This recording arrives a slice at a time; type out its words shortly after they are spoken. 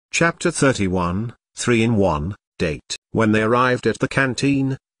Chapter 31, 3-in-1, Date. When they arrived at the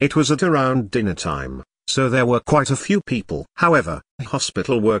canteen, it was at around dinner time, so there were quite a few people. However,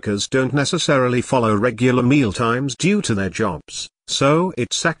 hospital workers don't necessarily follow regular meal times due to their jobs, so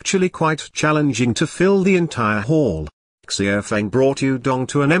it's actually quite challenging to fill the entire hall. Xia Feng brought Udong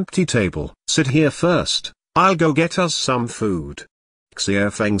to an empty table. Sit here first, I'll go get us some food.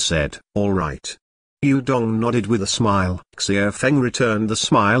 Xia Feng said, all right. Udong nodded with a smile. Xia Feng returned the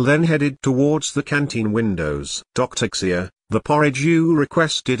smile, then headed towards the canteen windows. Dr. Xia, the porridge you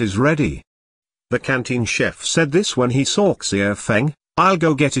requested is ready. The canteen chef said this when he saw Xia Feng. I'll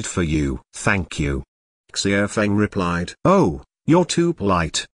go get it for you. Thank you. Xia Feng replied. Oh, you're too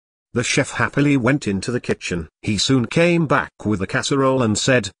polite. The chef happily went into the kitchen. He soon came back with a casserole and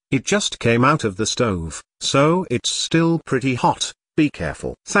said, it just came out of the stove, so it's still pretty hot. Be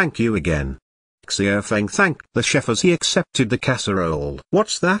careful. Thank you again. Xia Feng thanked the chef as he accepted the casserole.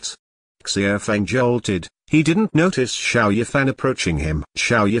 What's that? Xia Feng jolted. He didn't notice Xiao Yifan approaching him.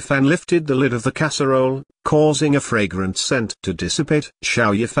 Xiao Yifan lifted the lid of the casserole, causing a fragrant scent to dissipate.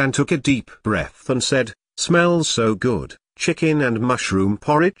 Xiao Yifan took a deep breath and said, smells so good. Chicken and mushroom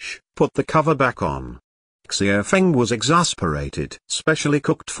porridge? Put the cover back on. Xia Feng was exasperated. Specially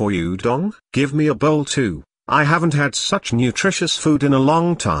cooked for you, Dong? Give me a bowl too. I haven't had such nutritious food in a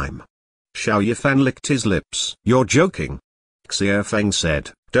long time. Xiao Yifan licked his lips. You're joking. Xia Feng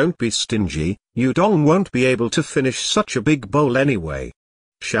said, don't be stingy, Udong won't be able to finish such a big bowl anyway.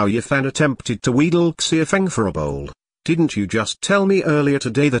 Xiao Yifan attempted to wheedle Xia Feng for a bowl. Didn't you just tell me earlier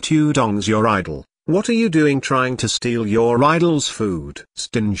today that Udong's your idol? What are you doing trying to steal your idol's food?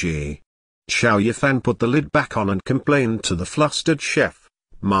 Stingy. Xiao Yifan put the lid back on and complained to the flustered chef.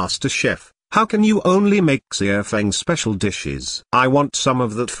 Master Chef, how can you only make Xia Feng special dishes? I want some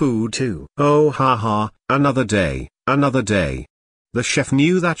of that food too. Oh ha ha, another day, another day. The chef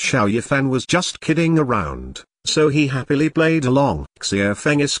knew that Xiao Yifan was just kidding around, so he happily played along. Xia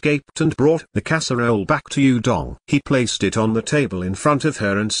Feng escaped and brought the casserole back to Udong. He placed it on the table in front of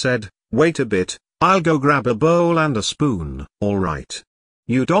her and said, wait a bit, I'll go grab a bowl and a spoon. Alright.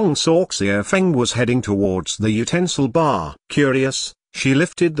 Udong saw Xia Feng was heading towards the utensil bar. Curious, she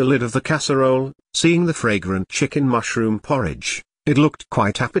lifted the lid of the casserole, seeing the fragrant chicken mushroom porridge. It looked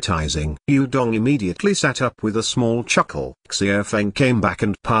quite appetizing. Udong immediately sat up with a small chuckle. Xia Feng came back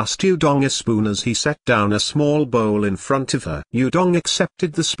and passed Udong a spoon as he set down a small bowl in front of her. Udong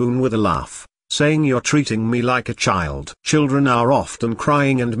accepted the spoon with a laugh, saying, you're treating me like a child. Children are often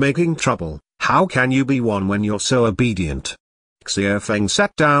crying and making trouble. How can you be one when you're so obedient? Xia Feng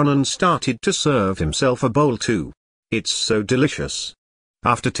sat down and started to serve himself a bowl too. It's so delicious.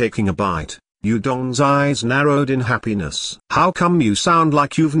 After taking a bite, Udong's eyes narrowed in happiness. How come you sound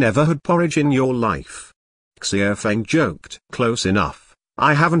like you've never had porridge in your life? Xia Feng joked. Close enough.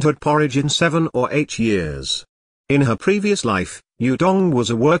 I haven't had porridge in 7 or 8 years. In her previous life, Udong was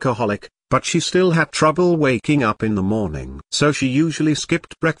a workaholic, but she still had trouble waking up in the morning. So she usually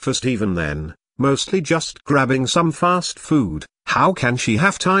skipped breakfast even then, mostly just grabbing some fast food. How can she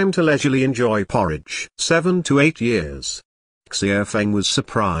have time to leisurely enjoy porridge? 7 to 8 years. Xia Feng was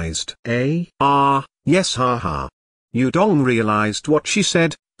surprised. Yes haha. Udong realized what she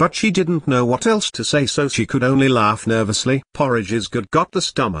said, but she didn't know what else to say, so she could only laugh nervously. Porridge is good, got the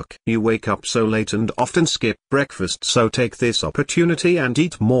stomach. You wake up so late and often skip breakfast, so take this opportunity and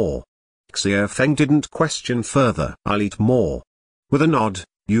eat more. Xia Feng didn't question further. I'll eat more. With a nod,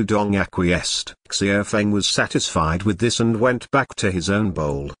 Udong acquiesced. Xia Feng was satisfied with this and went back to his own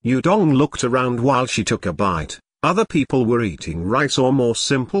bowl. Udong looked around while she took a bite. Other people were eating rice or more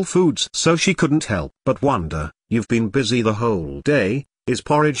simple foods, so she couldn't help but wonder, you've been busy the whole day, is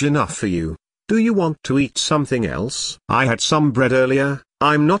porridge enough for you? Do you want to eat something else? I had some bread earlier,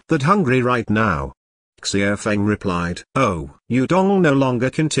 I'm not that hungry right now. Xia Feng replied. Oh, Udong no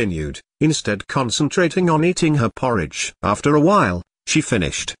longer continued, instead concentrating on eating her porridge. After a while, she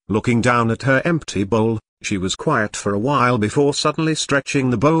finished. Looking down at her empty bowl, she was quiet for a while before suddenly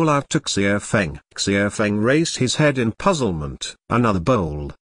stretching the bowl out to Xia Feng. Xia Feng raised his head in puzzlement. Another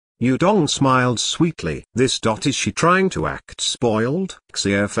bowl. Udong smiled sweetly. Is she trying to act spoiled?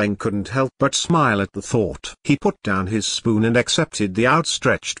 Xia Feng couldn't help but smile at the thought. He put down his spoon and accepted the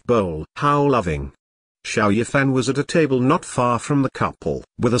outstretched bowl. How loving. Xiao Yifan was at a table not far from the couple.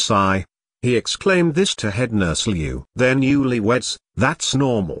 With a sigh, he exclaimed this to head Nurse Liu. They're newlyweds, that's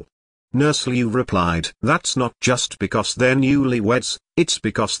normal. Nurse Liu replied, that's not just because they're newlyweds, it's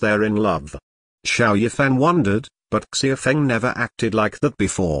because they're in love. Xiao Yifan wondered, but Xia Feng never acted like that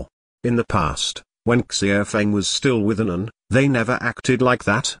before. In the past, when Xia Feng was still with Anan, they never acted like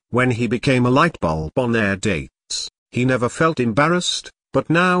that. When he became a light bulb on their dates, he never felt embarrassed, But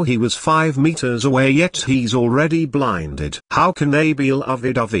now he was 5 meters away, yet he's already blinded. How can they be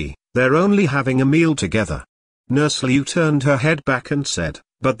lovey-dovey? They're only having a meal together. Nurse Liu turned her head back and said,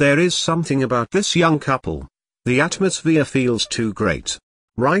 but there is something about this young couple. The atmosphere feels too great.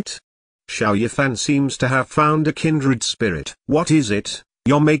 Right? Xiao Fan seems to have found a kindred spirit. What is it?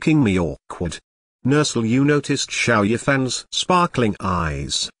 You're making me awkward. Nurse Liu noticed Xiao Fan's sparkling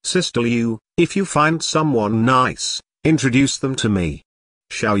eyes. Sister Liu, if you find someone nice, introduce them to me.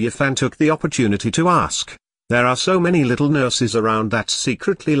 Xiao Fan took the opportunity to ask, there are so many little nurses around that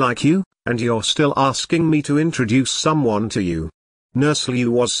secretly like you, and you're still asking me to introduce someone to you. Nurse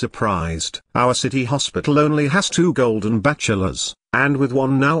Liu was surprised. Our city hospital only has 2 golden bachelors, and with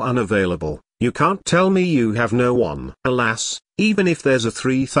one now unavailable, you can't tell me you have no one. Alas, even if there's a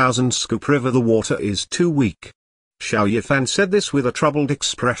 3,000 scoop river, the water is too weak. Xiao Fan said this with a troubled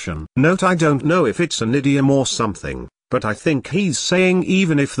expression. Note, I don't know if it's an idiom or something, but I think he's saying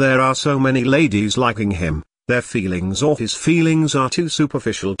even if there are so many ladies liking him, their feelings or his feelings are too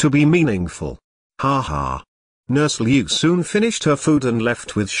superficial to be meaningful. Ha ha. Nurse Liu soon finished her food and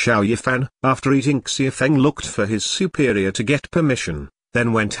left with Xiao Fan. After eating, Xia Feng looked for his superior to get permission,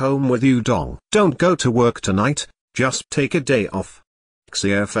 then went home with Yu Dong. Don't go to work tonight, just take a day off,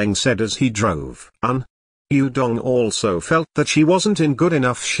 Xia Feng said as he drove. Yu Dong also felt that she wasn't in good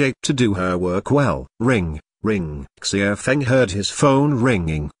enough shape to do her work well. Ring. Ring. Xia Feng heard his phone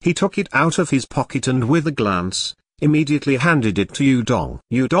ringing. He took it out of his pocket and with a glance, immediately handed it to Yu Dong.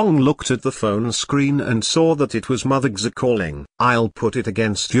 Yu Dong looked at the phone screen and saw that it was Mother Xia calling. I'll put it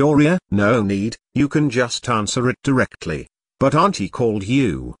against your ear. No need, you can just answer it directly. But Auntie called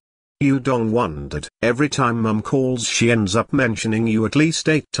you. Yu Dong wondered. Every time Mum calls she ends up mentioning you at least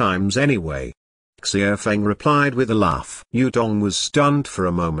 8 times anyway. Xia Feng replied with a laugh. Yu Dong was stunned for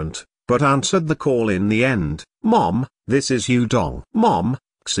a moment, but answered the call in the end. Mom, this is Yu Dong. Mom,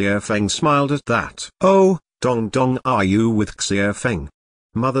 Xia Feng smiled at that. Oh, Dong, are you with Xia Feng?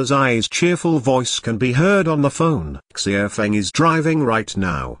 Mother's eyes cheerful voice can be heard on the phone. Xia Feng is driving right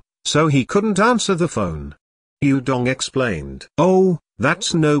now, so he couldn't answer the phone. Yu Dong explained. Oh,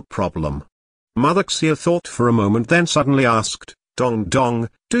 that's no problem. Mother Xia thought for a moment, then suddenly asked, Dong,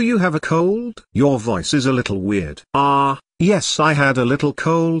 do you have a cold? Your voice is a little weird. Yes, I had a little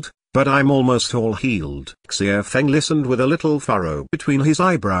cold, but I'm almost all healed. Xia Feng listened with a little furrow between his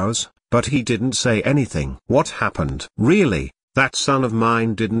eyebrows, but he didn't say anything. What happened? Really, that son of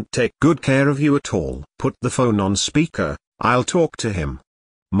mine didn't take good care of you at all. Put the phone on speaker, I'll talk to him.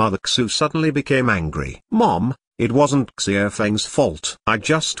 Mother Xu suddenly became angry. Mom, it wasn't Xia Feng's fault. I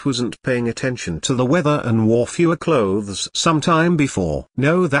just wasn't paying attention to the weather and wore fewer clothes sometime before.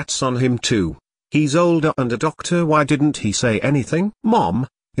 No, that's on him too. He's older and a doctor. Why didn't he say anything? Mom,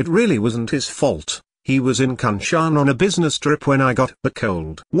 it really wasn't his fault. He was in Kanshan on a business trip when I got the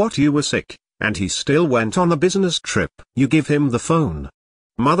cold. What, you were sick, and he still went on the business trip? You give him the phone.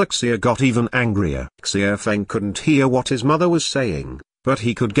 Mother Xia got even angrier. Xia Feng couldn't hear what his mother was saying, but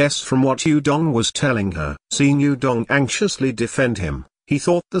he could guess from what Yu Dong was telling her. Seeing Yu Dong anxiously defend him, he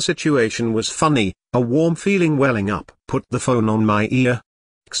thought the situation was funny, a warm feeling welling up. Put the phone on my ear.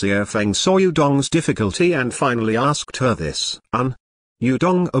 Xia Feng saw Yu Dong's difficulty and finally asked her this. Yu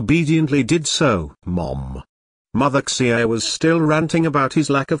Dong obediently did so. Mom. Mother Xia was still ranting about his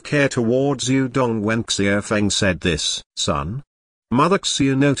lack of care towards Yu Dong when Xia Feng said this. Son? Mother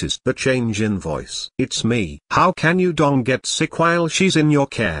Xia noticed the change in voice. It's me. How can Yu Dong get sick while she's in your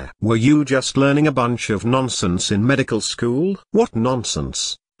care? Were you just learning a bunch of nonsense in medical school? What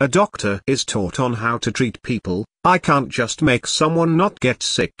nonsense? A doctor is taught on how to treat people. I can't just make someone not get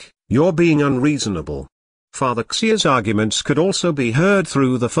sick. You're being unreasonable. Father Xia's arguments could also be heard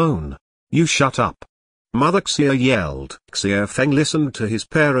through the phone. You shut up. Mother Xia yelled. Xia Feng listened to his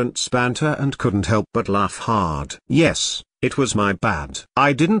parents' banter and couldn't help but laugh hard. Yes, it was my bad.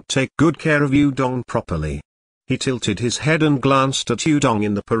 I didn't take good care of Yu Dong properly. He tilted his head and glanced at Yu Dong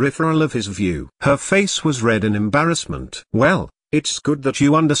in the peripheral of his view. Her face was red in embarrassment. Well, it's good that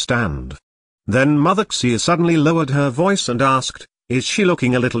you understand. Then Mother Xia suddenly lowered her voice and asked, is she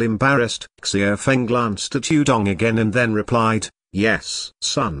looking a little embarrassed? Xia Feng glanced at Yu Dong again and then replied, yes.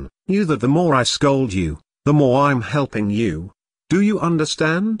 Son, the more I scold you, the more I'm helping you. Do you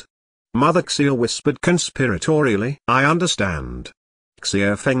understand? Mother Xia whispered conspiratorially. I understand.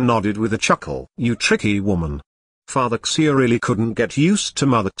 Xia Feng nodded with a chuckle. You tricky woman. Father Xia really couldn't get used to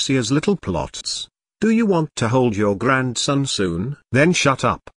Mother Xia's little plots. Do you want to hold your grandson soon? Then shut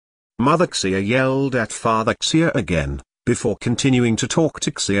up. Mother Xia yelled at Father Xia again, before continuing to talk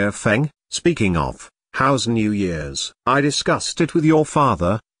to Xia Feng. Speaking of, how's New Year's? I discussed it with your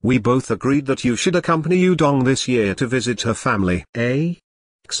father, We both agreed that you should accompany Yudong this year to visit her family. Eh?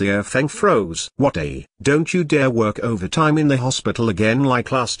 Xia Feng froze. What eh? Don't you dare work overtime in the hospital again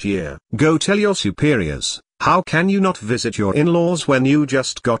like last year. Go tell your superiors. How can you not visit your in-laws when you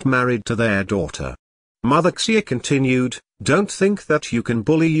just got married to their daughter? Mother Xia continued, don't think that you can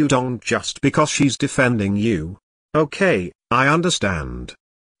bully Yudong just because she's defending you. Okay, I understand.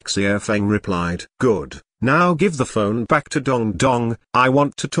 Xia Feng replied. Good. Now give the phone back to Dong Dong, I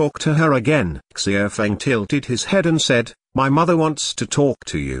want to talk to her again. Xia Feng tilted his head and said, my mother wants to talk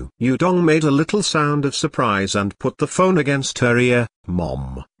to you. Yudong made a little sound of surprise and put the phone against her ear.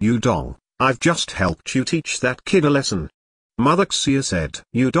 Mom. Yudong, I've just helped you teach that kid a lesson. Mother Xia said.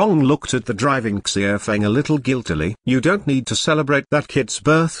 Yudong looked at the driving Xia Feng a little guiltily. You don't need to celebrate that kid's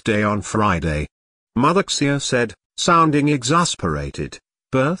birthday on Friday. Mother Xia said, sounding exasperated.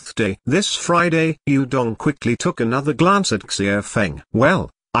 Birthday this Friday? Yudong quickly took another glance at Xia Feng. Well,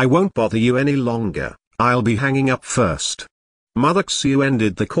 I won't bother you any longer, I'll be hanging up first. Mother Xia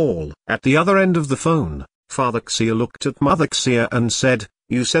ended the call. At the other end of the phone, Father Xia looked at Mother Xia and said,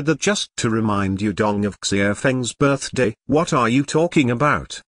 you said that just to remind Yudong of Xia Feng's birthday. What are you talking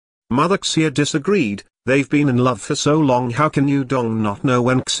about? Mother Xia disagreed, they've been in love for so long, how can Yudong not know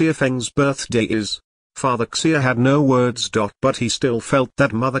when Xia Feng's birthday is? Father Xia had no words. But he still felt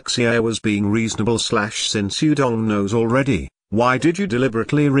that Mother Xia was being reasonable. Since Yudong knows already, why did you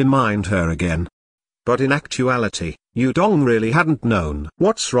deliberately remind her again? But in actuality, Yudong really hadn't known.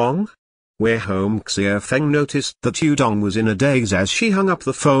 What's wrong? We're home. Xia Feng noticed that Yudong was in a daze as she hung up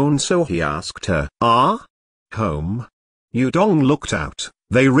the phone, so he asked her, home? Yudong looked out.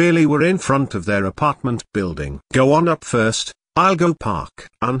 They really were in front of their apartment building. Go on up first, I'll go park.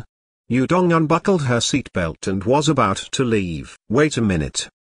 Yudong unbuckled her seatbelt and was about to leave. Wait a minute.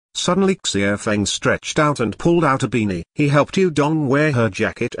 Suddenly Xia Feng stretched out and pulled out a beanie. He helped Yudong wear her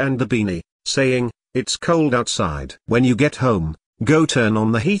jacket and the beanie, saying, it's cold outside. When you get home, go turn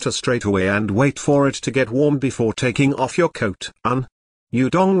on the heater straight away and wait for it to get warm before taking off your coat.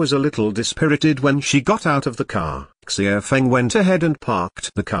 Yudong was a little dispirited when she got out of the car. Xia Feng went ahead and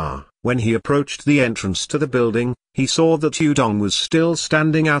parked the car. When he approached the entrance to the building, he saw that Yudong was still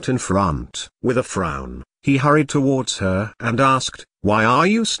standing out in front. With a frown, he hurried towards her and asked, why are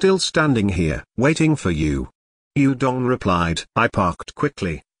you still standing here? Waiting for you. Yudong replied, I parked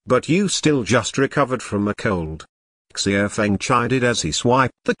quickly, but you still just recovered from a cold. Xia Feng chided as he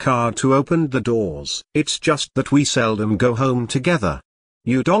swiped the card to open the doors. It's just that we seldom go home together.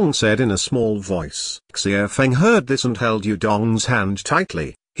 Yudong said in a small voice. Xia Feng heard this and held Yudong's hand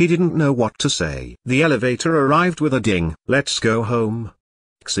tightly. He didn't know what to say. The elevator arrived with a ding. Let's go home.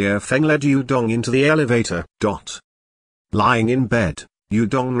 Xia Feng led Yudong into the elevator. Lying in bed,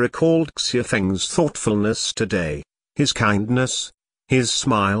 Yudong recalled Xia Feng's thoughtfulness today, his kindness, his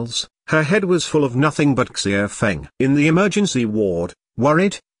smiles. Her head was full of nothing but Xia Feng. In the emergency ward,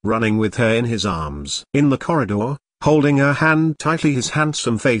 worried, running with her in his arms. In the corridor, holding her hand tightly, his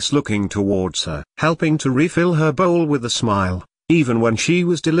handsome face looking towards her, helping to refill her bowl with a smile. Even when she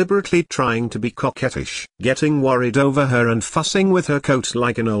was deliberately trying to be coquettish, getting worried over her and fussing with her coat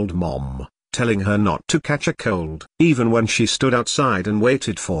like an old mom, telling her not to catch a cold. Even when she stood outside and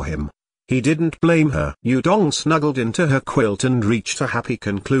waited for him, he didn't blame her. Yudong snuggled into her quilt and reached a happy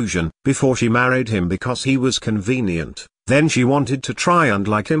conclusion. Before she married him because he was convenient, then she wanted to try and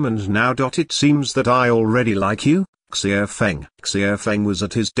like him, and now it seems that I already like you, Xia Feng. Xia Feng was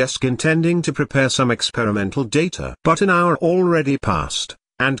at his desk intending to prepare some experimental data. But an hour already passed,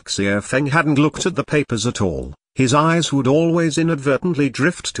 and Xia Feng hadn't looked at the papers at all. His eyes would always inadvertently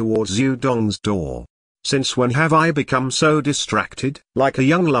drift towards Yudong's door. Since when have I become so distracted? Like a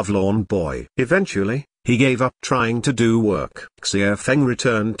young lovelorn boy. Eventually, he gave up trying to do work. Xia Feng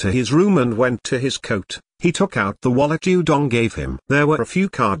returned to his room and went to his coat. He took out the wallet Yudong gave him. There were a few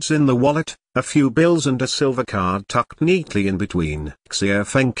cards in the wallet, a few bills and a silver card tucked neatly in between. Xia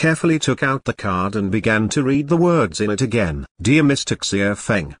Feng carefully took out the card and began to read the words in it again. Dear Mr. Xia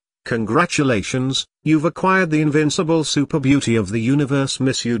Feng, congratulations, you've acquired the invincible super beauty of the universe,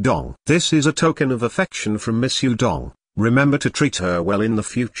 Miss Yudong. This is a token of affection from Miss Yudong. Remember to treat her well in the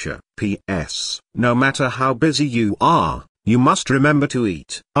future. P.S. No matter how busy you are, you must remember to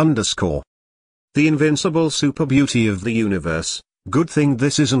eat. The invincible super beauty of the universe. Good thing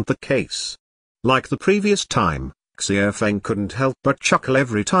this isn't the case. Like the previous time, Xia Feng couldn't help but chuckle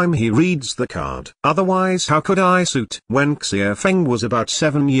every time he reads the card. Otherwise how could I suit? When Xia Feng was about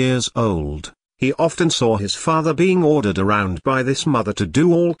 7 years old, He often saw his father being ordered around by this mother to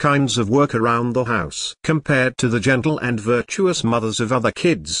do all kinds of work around the house. Compared to the gentle and virtuous mothers of other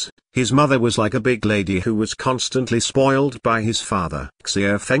kids, his mother was like a big lady who was constantly spoiled by his father.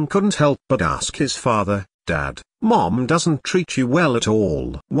 Xia Feng couldn't help but ask his father, "Dad, Mom doesn't treat you well at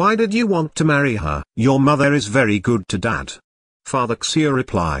all. Why did you want to marry her?" "Your mother is very good to Dad." Father Xia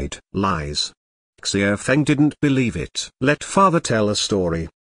replied, "Lies." Xia Feng didn't believe it. "Let father tell a story."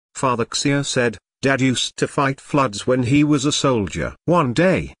 Father Xia said, "Dad used to fight floods when he was a soldier. One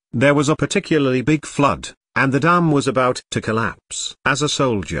day, there was a particularly big flood, and the dam was about to collapse. As a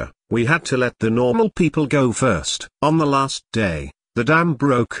soldier, we had to let the normal people go first. On the last day, the dam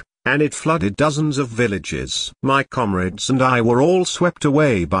broke, and it flooded dozens of villages. My comrades and I were all swept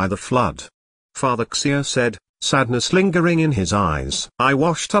away by the flood." Father Xia said, sadness lingering in his eyes. "I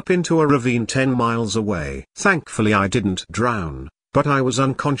washed up into a ravine 10 miles away. Thankfully I didn't drown, but I was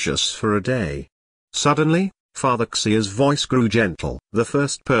unconscious for a day." Suddenly, Father Xia's voice grew gentle. "The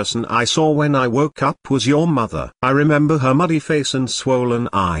first person I saw when I woke up was your mother. I remember her muddy face and swollen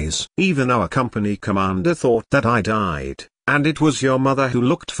eyes. Even our company commander thought that I died, and it was your mother who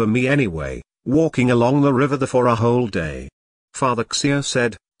looked for me anyway, walking along the river for a whole day." Father Xia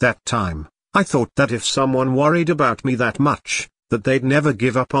said, "That time, I thought that if someone worried about me that much, that they'd never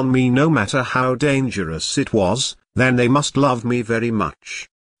give up on me no matter how dangerous it was, then they must love me very much."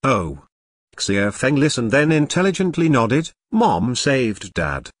 "Oh." Xia Feng listened then intelligently nodded. "Mom saved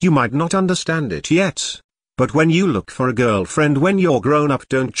Dad. You might not understand it yet, but when you look for a girlfriend when you're grown up,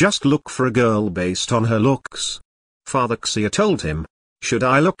 don't just look for a girl based on her looks." Father Xia told him, "Should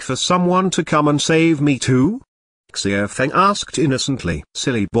I look for someone to come and save me too?" Xia Feng asked innocently.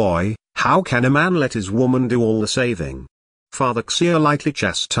 "Silly boy, how can a man let his woman do all the saving?" Father Xia lightly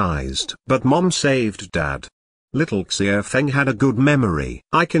chastised. "But Mom saved Dad." Little Xia Feng had a good memory.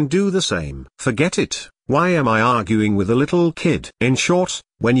 "I can do the same." "Forget it, why am I arguing with a little kid?" In short,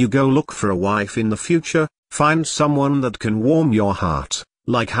 when you go look for a wife in the future, find someone that can warm your heart,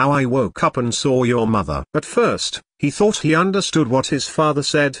 like how I woke up and saw your mother. At first, he thought he understood what his father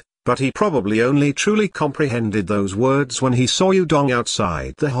said, but he probably only truly comprehended those words when he saw Yudong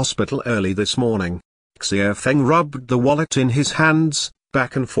outside the hospital early this morning. Xia Feng rubbed the wallet in his hands,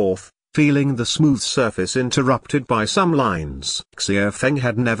 back and forth, feeling the smooth surface interrupted by some lines. Xia Feng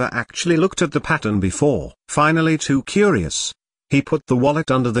had never actually looked at the pattern before. Finally too curious, he put the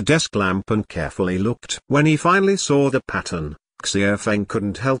wallet under the desk lamp and carefully looked. When he finally saw the pattern, Xia Feng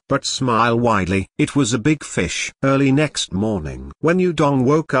couldn't help but smile widely. It was a big fish. Early next morning, when Yudong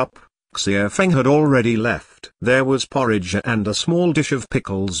woke up, Xia Feng had already left. There was porridge and a small dish of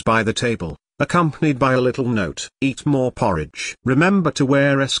pickles by the table, accompanied by a little note. "Eat more porridge. Remember to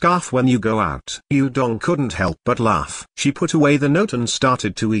wear a scarf when you go out." Yudong couldn't help but laugh. She put away the note and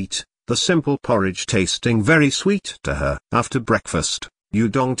started to eat, the simple porridge tasting very sweet to her. After breakfast,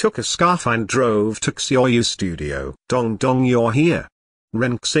 Yudong took a scarf and drove to Xiaoyu's studio. "Dong Dong, you're here."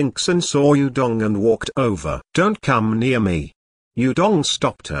 Ren Xingxin saw Yudong and walked over. "Don't come near me." Yudong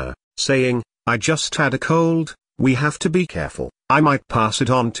stopped her, saying, "I just had a cold, we have to be careful. I might pass it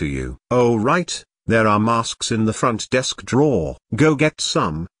on to you." "Oh right, there are masks in the front desk drawer. Go get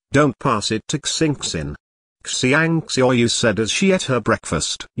some, don't pass it to Xingxin." Xiang Xiaoyu said as she ate her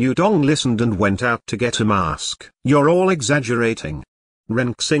breakfast. Yudong listened and went out to get a mask. "You're all exaggerating."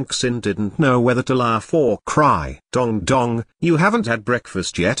 Ren Xingxin didn't know whether to laugh or cry. "Dong Dong, you haven't had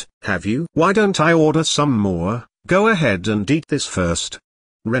breakfast yet, have you? Why don't I order some more? Go ahead and eat this first."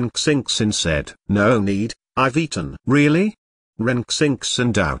 Ren Xingxin said. "No need, I've eaten." "Really?" Ren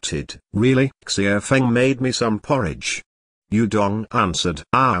Xingxin doubted. "Really?" "Xia Feng made me some porridge." Yudong answered.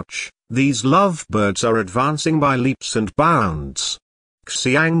 "Ouch, these lovebirds are advancing by leaps and bounds."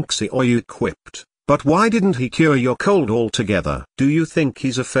 Xiang Xiaoyu quipped. "But why didn't he cure your cold altogether? Do you think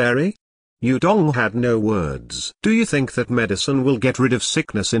he's a fairy?" Yudong had no words. "Do you think that medicine will get rid of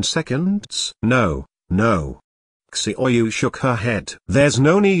sickness in seconds?" "No, no." Xiaoyu shook her head. "There's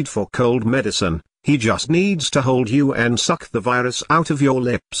no need for cold medicine, he just needs to hold you and suck the virus out of your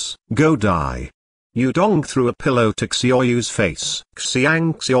lips. Go die." Yudong threw a pillow to Xiaoyu's face.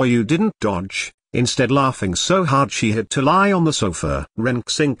 Xiang Xiaoyu didn't dodge, instead laughing so hard she had to lie on the sofa. Ren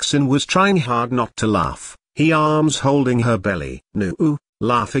Xingxin was trying hard not to laugh, he arms holding her belly. "No,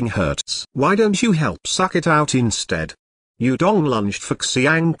 laughing hurts. Why don't you help suck it out instead?" Yudong lunged for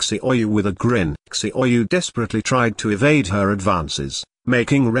Xiang Xiaoyu with a grin. Xiaoyu desperately tried to evade her advances,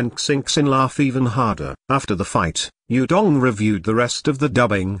 making Ren Xingxin laugh even harder. After the fight, Yudong reviewed the rest of the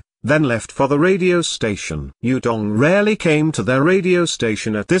dubbing, then left for the radio station. Yudong rarely came to their radio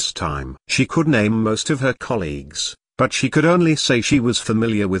station at this time. She could name most of her colleagues, but she could only say she was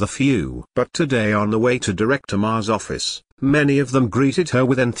familiar with a few. But today on the way to Director Ma's office, many of them greeted her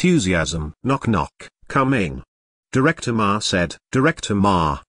with enthusiasm. Knock knock, come in. Director Ma said. Director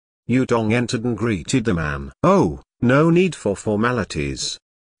Ma. Yudong entered and greeted the man. Oh, no need for formalities.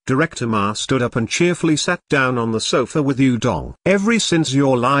 Director Ma stood up and cheerfully sat down on the sofa with Yudong. Ever since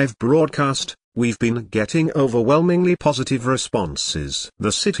your live broadcast, we've been getting overwhelmingly positive responses.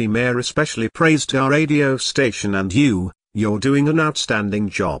 The city mayor especially praised our radio station and you're doing an outstanding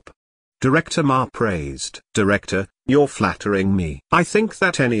job. Director Ma praised. Director, you're flattering me. I think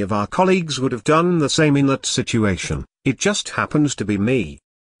that any of our colleagues would have done the same in that situation. It just happens to be me.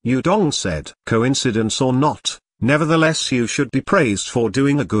 Yudong said. Coincidence or not, nevertheless you should be praised for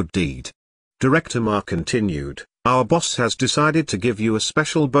doing a good deed. Director Ma continued. Our boss has decided to give you a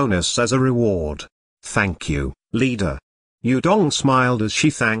special bonus as a reward. Thank you, leader. Yudong smiled as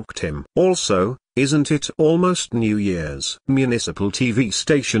she thanked him. Also, isn't it almost New Year's? Municipal TV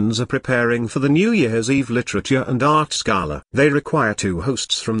stations are preparing for the New Year's Eve Literature and Arts Gala. They require 2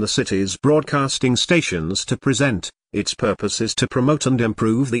 hosts from the city's broadcasting stations to present. Its purpose is to promote and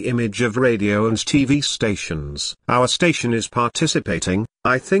improve the image of radio and TV stations. Our station is participating.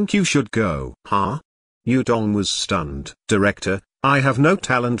 I think you should go. Huh? Yudong was stunned. Director, I have no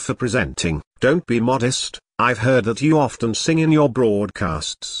talent for presenting. Don't be modest. I've heard that you often sing in your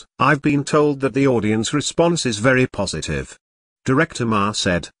broadcasts. I've been told that the audience response is very positive. Director Ma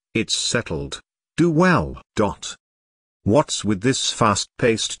said. It's settled. Do well. What's with this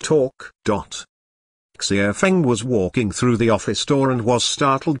fast-paced talk? Xia Feng was walking through the office door and was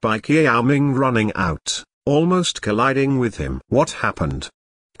startled by Qiao Ming running out, almost colliding with him. What happened?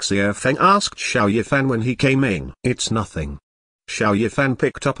 Xia Feng asked Xiao Yifan when he came in. It's nothing. Xiao Yifan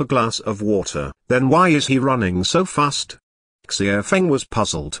picked up a glass of water. Then why is he running so fast? Xia Feng was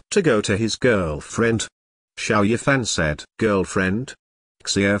puzzled. To go to his girlfriend. Xiao Yifan said. Girlfriend?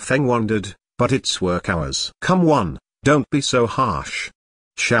 Xia Feng wondered, but it's work hours. Come on, don't be so harsh.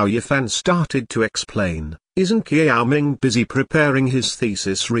 Xiao Yifan started to explain. Isn't Qiao Ming busy preparing his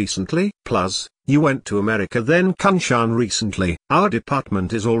thesis recently? Plus, you went to America then Kunshan recently. Our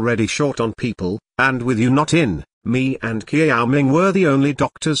department is already short on people, and with you not in, me and Qiao Ming were the only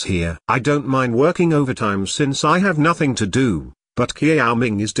doctors here. I don't mind working overtime since I have nothing to do, but Qiao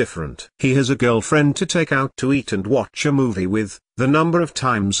Ming is different. He has a girlfriend to take out to eat and watch a movie with. The number of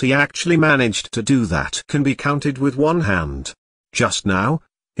times he actually managed to do that can be counted with one hand. Just now,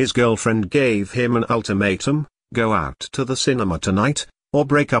 his girlfriend gave him an ultimatum: go out to the cinema tonight, or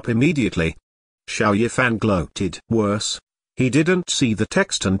break up immediately. Xiao Yifan gloated. Worse, he didn't see the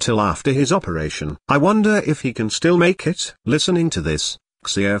text until after his operation. I wonder if he can still make it. Listening to this,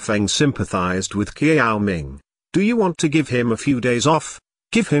 Xia Feng sympathized with Qiao Ming. Do you want to give him a few days off?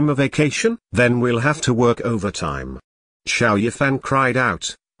 Give him a vacation? Then we'll have to work overtime. Xiao Yifan cried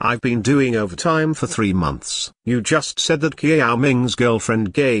out. I've been doing overtime for 3 months. You just said that Qiao Ming's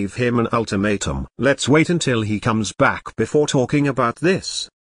girlfriend gave him an ultimatum. Let's wait until he comes back before talking about this.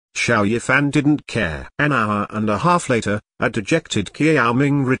 Xiao Yifan didn't care. An hour and a half later, a dejected Qiao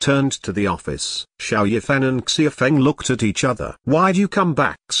Ming returned to the office. Xiao Yifan and Xia Feng looked at each other. Why'd you come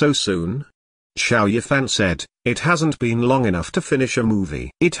back so soon? Xiao Yifan said, it hasn't been long enough to finish a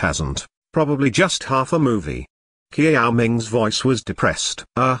movie. It hasn't. Probably just half a movie. Qiao Ming's voice was depressed.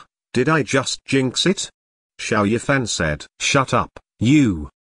 Did I just jinx it? Xiao Yifan said. Shut up, you.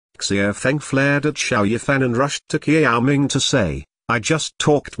 Xia Feng flared at Xiao Yifan and rushed to Qiao Ming to say, I just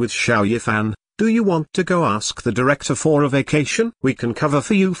talked with Xiao Yifan. Do you want to go ask the director for a vacation? We can cover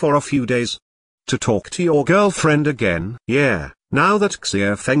for you for a few days. To talk to your girlfriend again? Yeah, now that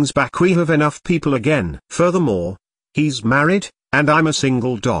Xia Feng's back we have enough people again. Furthermore, he's married, and I'm a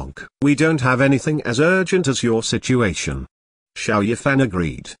single dog. We don't have anything as urgent as your situation. Xiao Yifan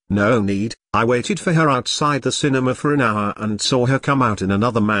agreed. No need. I waited for her outside the cinema for an hour and saw her come out in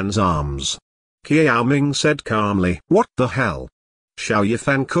another man's arms. Qiao Ming said calmly. What the hell? Xiao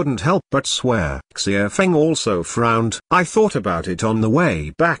Yifan couldn't help but swear. Xia Feng also frowned. I thought about it on the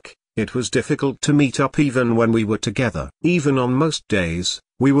way back. It was difficult to meet up even when we were together. Even on most days,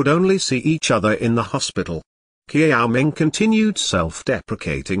 we would only see each other in the hospital. Qiao Ming continued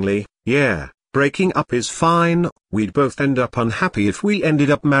self-deprecatingly. Yeah, breaking up is fine, we'd both end up unhappy if we ended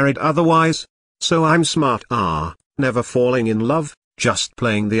up married otherwise. So I'm smart. Never falling in love, just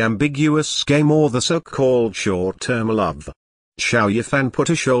playing the ambiguous game or the so-called short-term love. Xiao Yifan put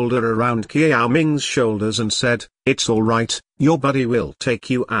a shoulder around Qiao Ming's shoulders and said, it's alright, your buddy will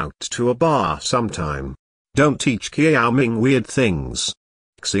take you out to a bar sometime. Don't teach Qiao Ming weird things.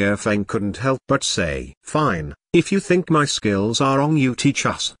 Xia Feng couldn't help but say, fine, if you think my skills are wrong you teach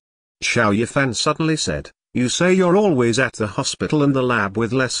us. Xiao Yifan suddenly said, You say you're always at the hospital and the lab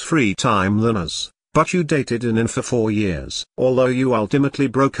with less free time than us, but you dated Inen for 4 years. Although you ultimately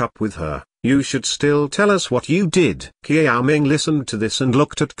broke up with her, you should still tell us what you did. Qiao Ming listened to this and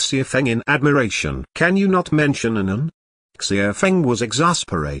looked at Xia Feng in admiration. Can you not mention Inen? Xia Feng was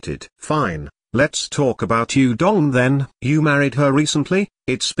exasperated. Fine, let's talk about Yu Dong then. You married her recently,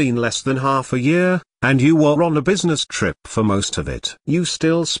 it's been less than half a year, and you were on a business trip for most of it. You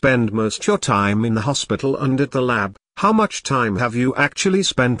still spend most your time in the hospital and at the lab. How much time have you actually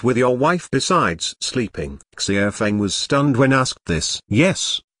spent with your wife besides sleeping? Xia Feng was stunned when asked this.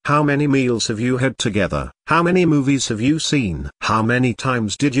 Yes. How many meals have you had together? How many movies have you seen? How many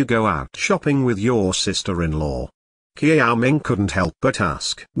times did you go out shopping with your sister-in-law? Qiao Ming couldn't help but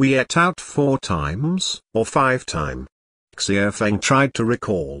ask. We ate out 4 times, or 5 times. Xia Feng tried to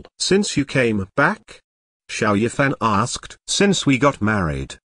recall. Since you came back? Xiao Yifan asked. Since we got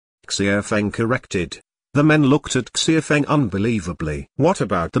married. Xia Feng corrected. The men looked at Xia Feng unbelievably. What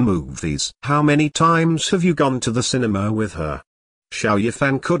about the movies? How many times have you gone to the cinema with her? Xiao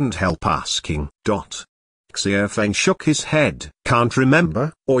Yifan couldn't help asking. Xia Feng shook his head. Can't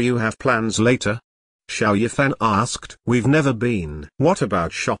remember? Or you have plans later? Xiao Yifan asked. We've never been. What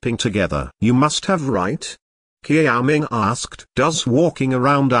about shopping together? You must have, right? Qiao Ming asked. Does walking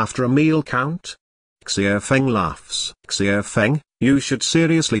around after a meal count? Xia Feng laughs. Xia Feng, you should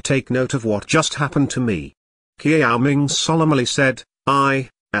seriously take note of what just happened to me. Qiao Ming solemnly said, I,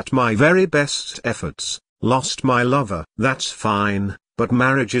 at my very best efforts, lost my lover. That's fine, but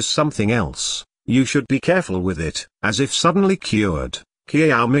marriage is something else. You should be careful with it. As if suddenly cured,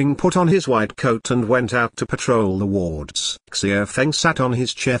 Qiao Ming put on his white coat and went out to patrol the wards. Xia Feng sat on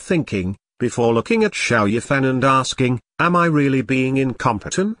his chair thinking, before looking at Xiao Yifan and asking, am I really being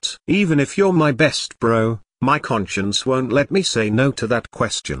incompetent? Even if you're my best bro, my conscience won't let me say no to that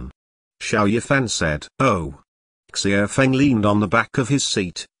question. Xiao Yifan said. Oh. Xia Feng leaned on the back of his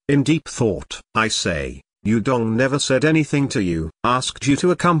seat, in deep thought. I say, Yu Dong never said anything to you, asked you to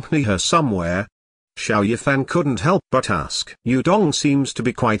accompany her somewhere? Xiao Yifan couldn't help but ask. Yu Dong seems to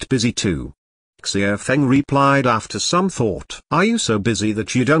be quite busy too. Xia Feng replied after some thought. Are you so busy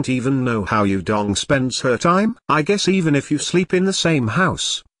that you don't even know how Yu Dong spends her time? I guess even if you sleep in the same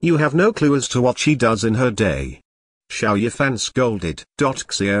house, you have no clue as to what she does in her day. Xiao Yifan scolded.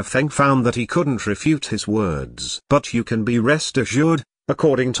 Xia Feng found that he couldn't refute his words. But you can be rest assured,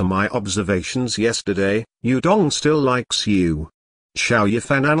 according to my observations yesterday, Yu Dong still likes you. Xiao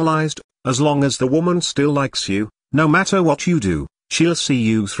Yifan analyzed, as long as the woman still likes you, no matter what you do, she'll see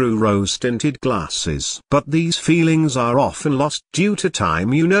you through rose-tinted glasses. But these feelings are often lost due to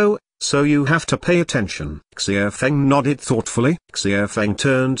time, you know, so you have to pay attention. Xia Feng nodded thoughtfully. Xia Feng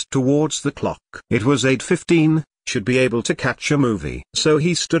turned towards the clock. It was 8:15, should be able to catch a movie. So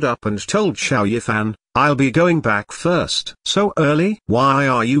he stood up and told Xiao Yifan, I'll be going back first. So early? Why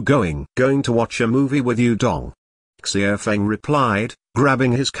are you going? Going to watch a movie with Yu Dong. Xia Feng replied,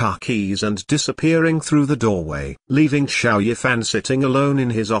 grabbing his car keys and disappearing through the doorway, leaving Xiao Yifan sitting alone in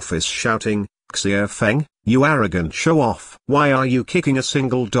his office shouting, Xia Feng, you arrogant show-off. Why are you kicking a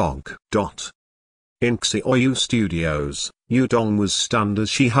single dog? In Xiaoyu Studios, Yu Dong was stunned as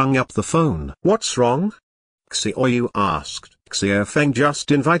she hung up the phone. What's wrong? Xiaoyu asked. Xia Feng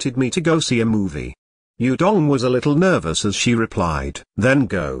just invited me to go see a movie. Yu Dong was a little nervous as she replied. Then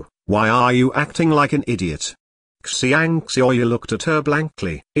go. Why are you acting like an idiot? Xiaoyu looked at her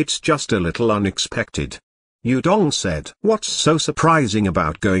blankly. It's just a little unexpected. Yu Dong said. What's so surprising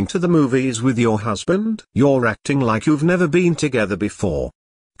about going to the movies with your husband? You're acting like you've never been together before.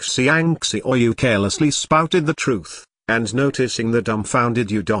 Xiaoyu carelessly spouted the truth, and noticing the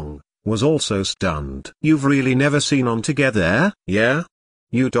dumbfounded Yu Dong, was also stunned. You've really never seen on together, yeah?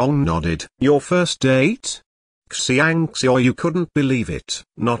 Yu Dong nodded. Your first date? Xiaoyu couldn't believe it.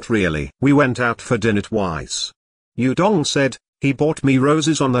 Not really. We went out for dinner twice. Yu Dong said, he bought me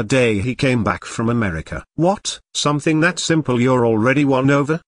roses on the day he came back from America. What? Something that simple you're already won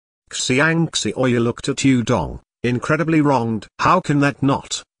over? Xiaoyu looked at Yu Dong, incredibly wronged. How can that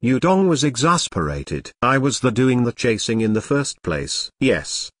not? Yu Dong was exasperated. I was doing the chasing in the first place.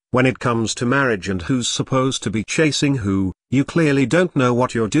 Yes, when it comes to marriage and who's supposed to be chasing who, you clearly don't know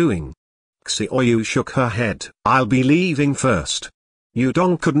what you're doing. Xiaoyu shook her head. I'll be leaving first. Yu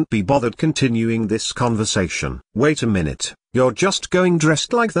Dong couldn't be bothered continuing this conversation. Wait a minute, you're just going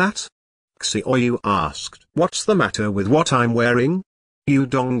dressed like that? Xiaoyu asked. What's the matter with what I'm wearing? Yu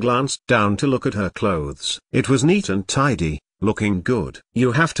Dong glanced down to look at her clothes. It was neat and tidy, looking good.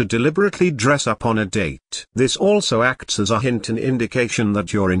 You have to deliberately dress up on a date. This also acts as a hint and indication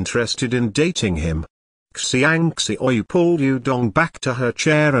that you're interested in dating him. Xiangxioi pulled Yudong back to her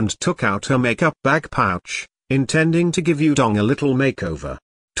chair and took out her makeup bag pouch, intending to give Yudong a little makeover.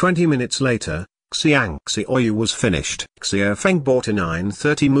 20 minutes later, Xiangxioi was finished. Xia Feng bought a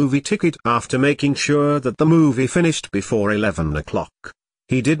 9:30 movie ticket after making sure that the movie finished before 11 o'clock.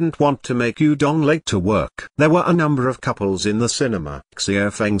 He didn't want to make Yudong late to work. There were a number of couples in the cinema.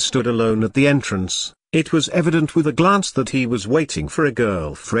 Xia Feng stood alone at the entrance. It was evident with a glance that he was waiting for a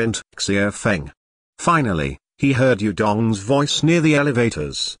girlfriend. Xia Feng. Finally, he heard Yudong's voice near the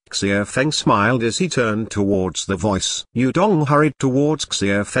elevators. Xia Feng smiled as he turned towards the voice. Yudong hurried towards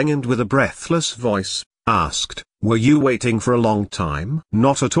Xia Feng and with a breathless voice, asked, "Were you waiting for a long time?"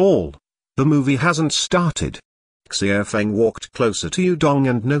 "Not at all. The movie hasn't started." Xia Feng walked closer to Yudong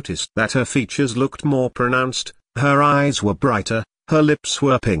and noticed that her features looked more pronounced, her eyes were brighter, her lips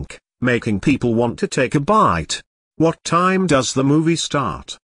were pink, making people want to take a bite. "What time does the movie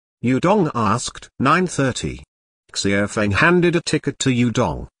start?" Yudong asked. 9:30. Xia Feng handed a ticket to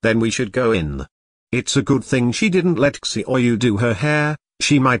Yudong. "Then we should go in." It's a good thing she didn't let Xiaoyu do her hair,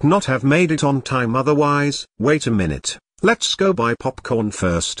 she might not have made it on time otherwise. "Wait a minute, let's go buy popcorn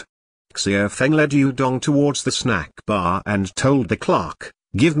first." Xia Feng led Yudong towards the snack bar and told the clerk,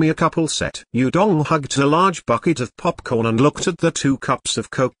 "Give me a couple set." Yudong hugged a large bucket of popcorn and looked at the 2 cups of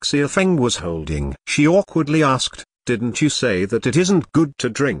Coke Xia Feng was holding. She awkwardly asked, "Didn't you say that it isn't good to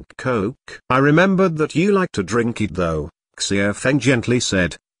drink Coke?" "I remembered that you like to drink it though," Xia Feng gently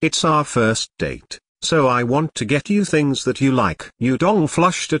said. "It's our first date, so I want to get you things that you like." Yudong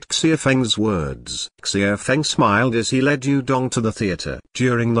flushed at Xia Feng's words. Xia Feng smiled as he led Yudong to the theater.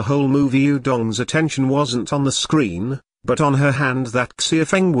 During the whole movie Yudong's attention wasn't on the screen, but on her hand that Xia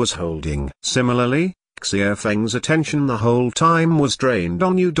Feng was holding. Similarly, Xia Feng's attention the whole time was drained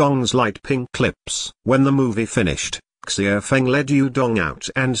on Yudong's light pink lips. When the movie finished, Xia Feng led Yudong out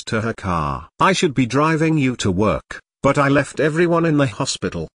and to her car. "I should be driving you to work, but I left everyone in the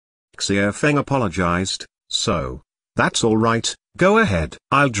hospital." Xia Feng apologized. "So, that's all right, go ahead.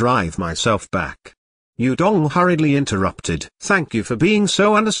 I'll drive myself back." Yudong hurriedly interrupted. "Thank you for being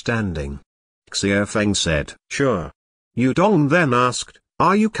so understanding." Xia Feng said. "Sure." Yudong then asked,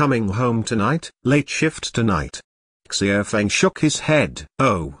 "Are you coming home tonight?" "Late shift tonight." Xia Feng shook his head.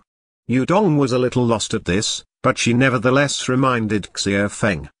 "Oh." Yudong was a little lost at this, but she nevertheless reminded Xia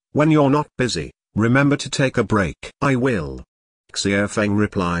Feng, "When you're not busy, remember to take a break." "I will." Xia Feng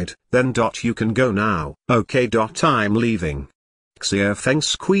replied. "Then you can go now." "Okay. I'm leaving." Xia Feng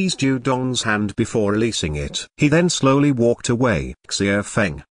squeezed Yudong's hand before releasing it. He then slowly walked away. "Xia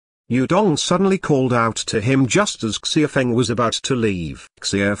Feng." Yudong suddenly called out to him just as Xia Feng was about to leave.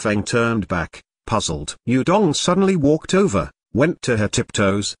 Xia Feng turned back, puzzled. Yudong suddenly walked over, went to her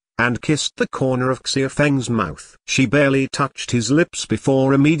tiptoes, and kissed the corner of Xia Feng's mouth. She barely touched his lips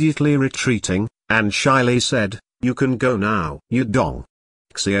before immediately retreating, and shyly said, "You can go now." "Yudong."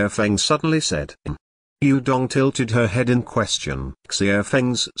 Xia Feng suddenly said. Yudong tilted her head in question. Xia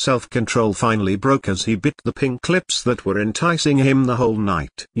Feng's self-control finally broke as he bit the pink lips that were enticing him the whole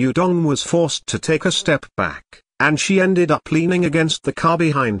night. Yudong was forced to take a step back, and she ended up leaning against the car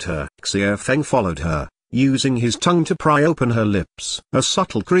behind her. Xia Feng followed her, using his tongue to pry open her lips. A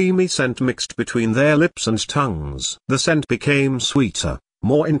subtle creamy scent mixed between their lips and tongues. The scent became sweeter,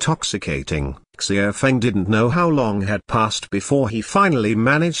 more intoxicating. Xia Feng didn't know how long had passed before he finally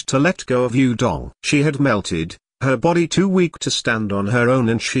managed to let go of Yudong. She had melted, her body too weak to stand on her own,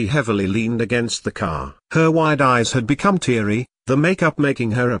 and she heavily leaned against the car. Her wide eyes had become teary, the makeup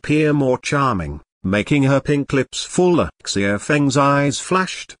making her appear more charming, making her pink lips fuller. Xia Feng's eyes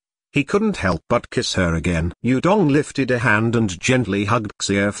flashed. He couldn't help but kiss her again. Yudong lifted a hand and gently hugged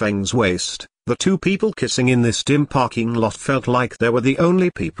Xia Feng's waist. The 2 people kissing in this dim parking lot felt like they were the only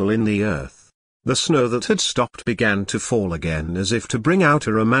people in the earth. The snow that had stopped began to fall again, as if to bring out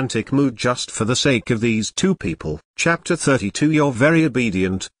a romantic mood just for the sake of these 2 people. Chapter 32. You're very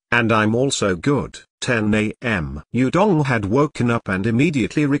obedient, and I'm also good. 10 a.m. Yudong had woken up and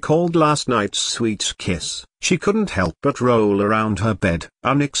immediately recalled last night's sweet kiss. She couldn't help but roll around her bed.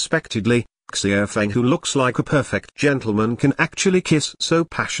 Unexpectedly, Xia Feng, who looks like a perfect gentleman, can actually kiss so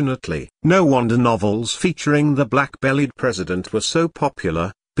passionately. No wonder novels featuring the black-bellied president were so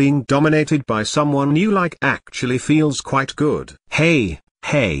popular. Being dominated by someone you like actually feels quite good. Hey.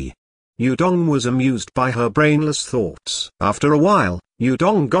 Yudong was amused by her brainless thoughts. After a while,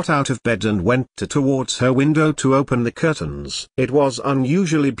 Yudong got out of bed and went towards her window to open the curtains. It was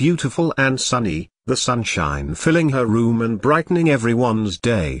unusually beautiful and sunny, the sunshine filling her room and brightening everyone's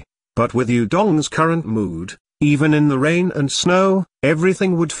day. But with Yudong's current mood, even in the rain and snow,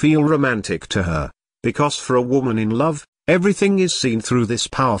 everything would feel romantic to her. Because for a woman in love, Everything is seen through this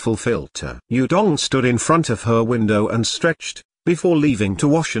powerful filter. Yudong stood in front of her window and stretched, before leaving to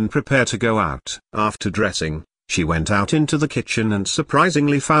wash and prepare to go out. After dressing, she went out into the kitchen and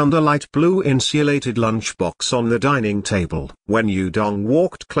surprisingly found a light blue insulated lunchbox on the dining table. When Yudong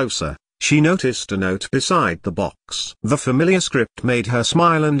walked closer, she noticed a note beside the box. The familiar script made her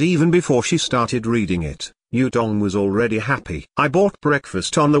smile, and even before she started reading it, Yudong was already happy. I bought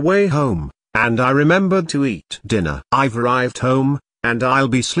breakfast on the way home, and I remembered to eat dinner. I've arrived home, and I'll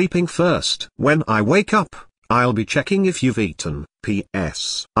be sleeping first. When I wake up, I'll be checking if you've eaten.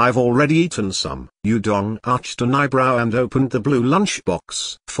 P.S. I've already eaten some. Yudong arched an eyebrow and opened the blue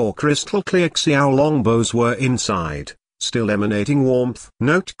lunchbox. 4 crystal clear Xiao Longbows were inside, still emanating warmth.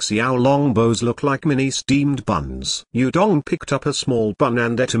 Note: Xiao Longbows look like mini steamed buns. Yudong picked up a small bun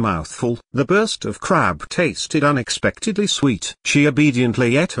and ate a mouthful. The burst of crab tasted unexpectedly sweet. She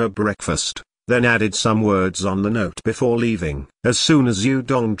obediently ate her breakfast, then added some words on the note before leaving. As soon as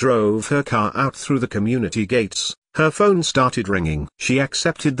Yudong drove her car out through the community gates, her phone started ringing. She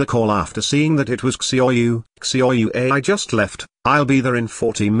accepted the call after seeing that it was Xiaoyu. Xiaoyu, I just left, I'll be there in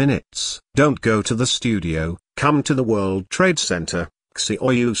 40 minutes. Don't go to the studio, come to the World Trade Center,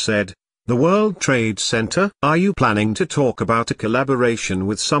 Xiaoyu said. The World Trade Center? Are you planning to talk about a collaboration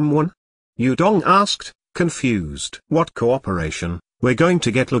with someone? Yudong asked, confused. What cooperation? We're going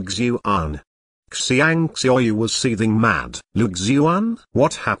to get Lu Xiuan. Xiaoyu was seething mad. Lu Xiuan?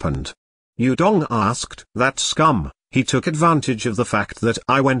 What happened? Yudong asked. That scum, he took advantage of the fact that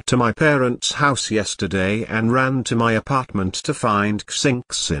I went to my parents' house yesterday and ran to my apartment to find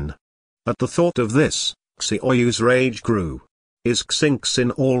Xingxin. At the thought of this, Xiaoyu's rage grew. Is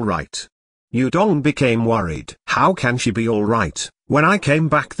Xingxin alright? Yudong became worried. How can she be alright? When I came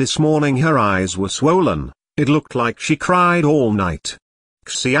back this morning her eyes were swollen, it looked like she cried all night.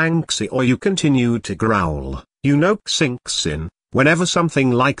 Xiaoyu continued to growl. You know Xingxin, whenever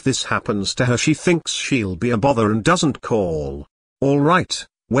something like this happens to her she thinks she'll be a bother and doesn't call. Alright,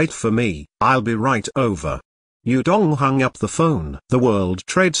 wait for me, I'll be right over. Yudong hung up the phone. The World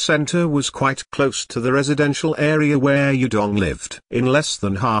Trade Center was quite close to the residential area where Yudong lived. In less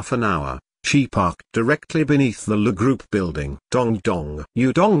than half an hour, she parked directly beneath the Le Group building. Dong.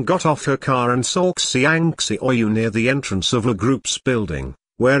 Yudong got off her car and saw Xiaoyu near the entrance of Le Group's building,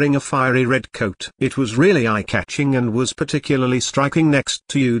 wearing a fiery red coat. It was really eye-catching and was particularly striking next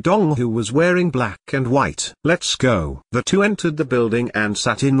to Yudong, who was wearing black and white. Let's go. The two entered the building and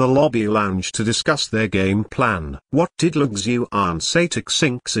sat in the lobby lounge to discuss their game plan. What did Lu Xiuan say to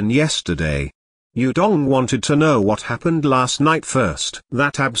Xingxin yesterday? Yudong wanted to know what happened last night first.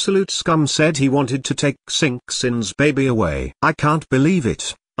 That absolute scum said he wanted to take Xingxin's baby away. I can't believe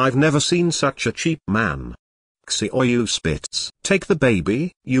it. I've never seen such a cheap man. Xiaoyu spits. Take the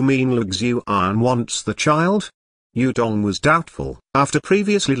baby? You mean Lu Xiuan wants the child? Yudong was doubtful. After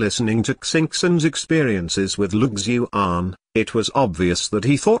previously listening to Xingxin's experiences with Lu Xiuan, it was obvious that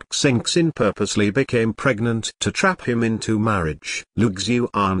he thought Xingxin purposely became pregnant to trap him into marriage. Lu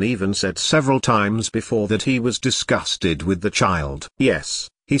Xiuan even said several times before that he was disgusted with the child. Yes,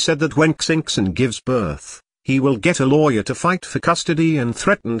 he said that when Xingxin gives birth, he will get a lawyer to fight for custody and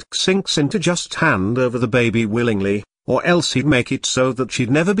threatened Xingxin to just hand over the baby willingly, or else he'd make it so that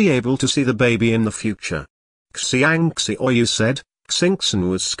she'd never be able to see the baby in the future. Xiaoyu said. Xingxin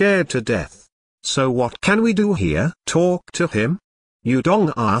was scared to death. So what can we do here? Talk to him?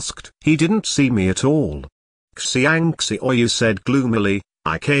 Yudong asked. He didn't see me at all. Xiaoyu said gloomily.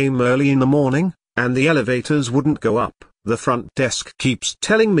 I came early in the morning, and the elevators wouldn't go up. The front desk keeps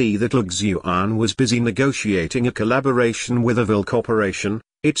telling me that Lu Xiuan was busy negotiating a collaboration with a Vil corporation.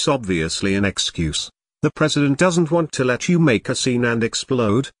 It's obviously an excuse. The president doesn't want to let you make a scene and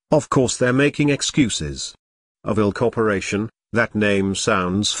explode. Of course they're making excuses. A Vil corporation, that name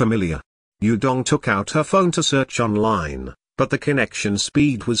sounds familiar. Yudong took out her phone to search online, but the connection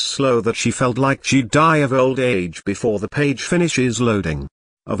speed was slow that she felt like she'd die of old age before the page finishes loading.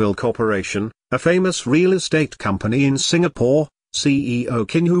 A Vil corporation, a famous real estate company in Singapore. CEO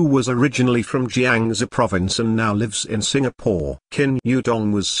Qin, who was originally from Jiangsu province and now lives in Singapore.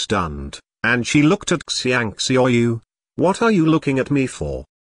 Yudong was stunned, and she looked at Xiaoyu. What are you looking at me for?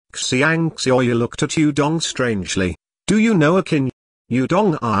 Xiaoyu looked at Yudong strangely. Do you know a Qin?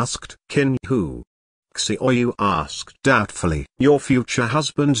 Yudong asked. Qin who? Xiaoyu asked doubtfully. Your future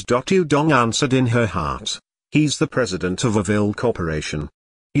husband. Yudong answered in her heart. He's the president of a Vil corporation.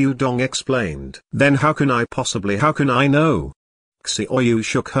 Yudong explained. Then how can I know? Xiaoyu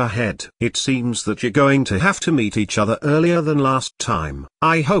shook her head. It seems that you're going to have to meet each other earlier than last time.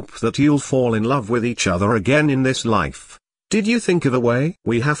 I hope that you'll fall in love with each other again in this life. Did you think of a way?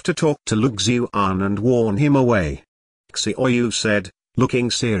 We have to talk to Lu Xiuan and warn him away. Xiaoyu said,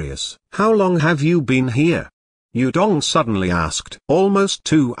 looking serious. How long have you been here? Yudong suddenly asked. Almost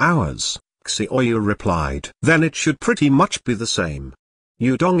 2 hours, Xiaoyu replied. Then it should pretty much be the same.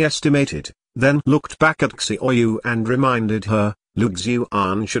 Yudong estimated, then looked back at Xiaoyu and reminded her, Lu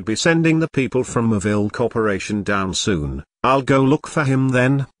Xiuan should be sending the people from Maville Corporation down soon. I'll go look for him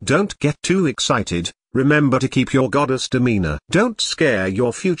then. Don't get too excited, remember to keep your goddess demeanor. Don't scare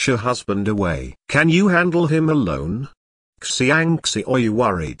your future husband away. Can you handle him alone? Xiaoyu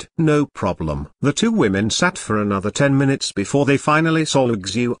worried. No problem. The two women sat for another 10 minutes before they finally saw Lu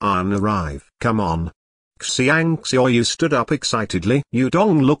Xiuan arrive. Come on. Xiaoyu stood up excitedly.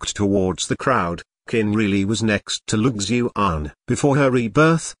 Yudong looked towards the crowd. Qin really was next to Lu Xiuan. Before her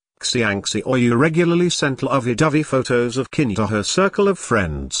rebirth, Xiaoyu regularly sent lovey-dovey photos of Qin to her circle of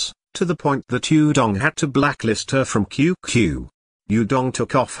friends, to the point that Yudong had to blacklist her from QQ. Yudong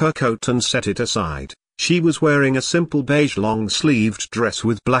took off her coat and set it aside. She was wearing a simple beige long-sleeved dress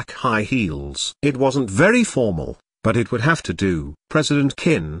with black high heels. It wasn't very formal, but it would have to do. President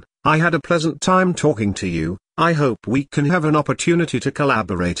Qin, I had a pleasant time talking to you. I hope we can have an opportunity to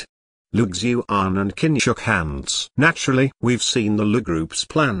collaborate. Lu Xiuan and Qin shook hands. Naturally, we've seen the Lu Group's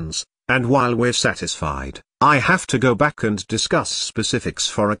plans, and while we're satisfied, I have to go back and discuss specifics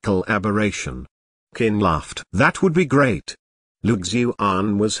for a collaboration. Qin laughed. That would be great. Lu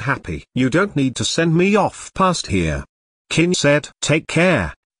Xiuan was happy. You don't need to send me off past here. Qin said. Take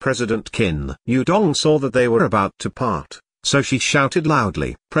care, President Qin. Yudong saw that they were about to part, so she shouted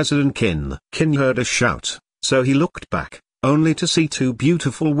loudly. President Qin. Qin heard a shout, so he looked back, only to see two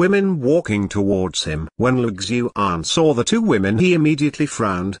beautiful women walking towards him. When Lu Xiuan saw the two women, he immediately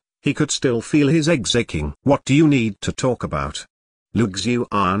frowned. He could still feel his eggs aching. What do you need to talk about? Lu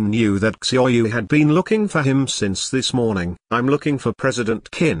Xiuan knew that Xiaoyu had been looking for him since this morning. I'm looking for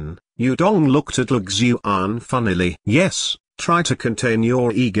President Qin. Yudong looked at Lu Xiuan funnily. Yes, try to contain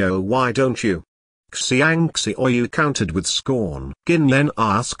your ego, why don't you? Xiaoyu countered with scorn. Qin then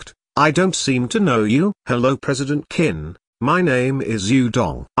asked, I don't seem to know you. Hello President Qin, my name is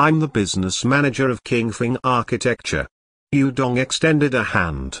Yudong. I'm the business manager of Xia Feng Architecture. Yudong extended a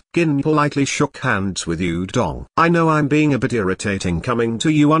hand. Qin politely shook hands with Yudong. I know I'm being a bit irritating coming to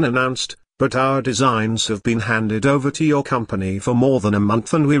you unannounced, but our designs have been handed over to your company for more than a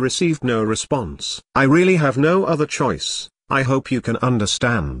month and we received no response. I really have no other choice. I hope you can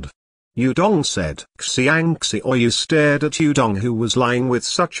understand. Yudong said. Xiaoyu stared at Yudong, who was lying with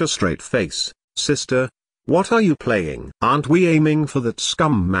such a straight face. Sister, what are you playing? Aren't we aiming for that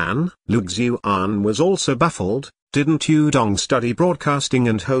scum man? Lu Xiuan was also baffled. Didn't Yudong study broadcasting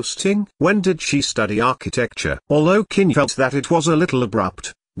and hosting? When did she study architecture? Although Qin felt that it was a little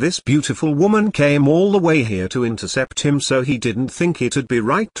abrupt, this beautiful woman came all the way here to intercept him, so he didn't think it'd be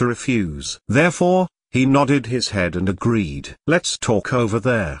right to refuse. Therefore, he nodded his head and agreed. Let's talk over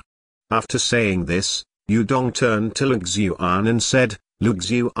there. After saying this, Yudong turned to Lu Xiuan and said, Lu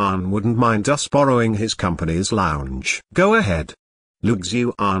Xiuan wouldn't mind us borrowing his company's lounge. Go ahead. Lu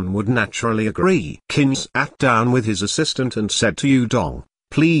Xiuan would naturally agree. Qin sat down with his assistant and said to Yudong,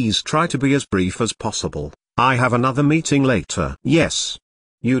 please try to be as brief as possible. I have another meeting later. Yes.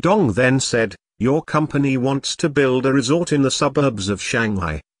 Yudong then said, your company wants to build a resort in the suburbs of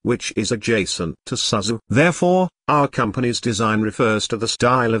Shanghai, which is adjacent to Suzhou. Therefore, our company's design refers to the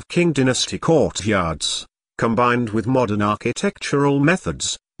style of Qing dynasty courtyards. Combined with modern architectural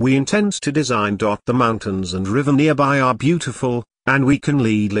methods, we intend to design. The mountains and river nearby are beautiful, and we can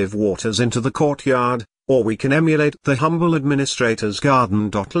lead live waters into the courtyard, or we can emulate the humble administrator's garden.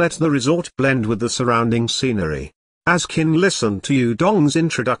 Let the resort blend with the surrounding scenery. As Qin listened to Yudong's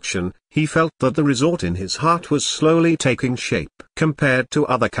introduction, he felt that the resort in his heart was slowly taking shape. Compared to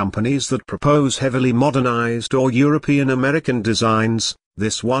other companies that propose heavily modernized or European American designs,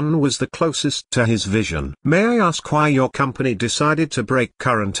 this one was the closest to his vision. May I ask why your company decided to break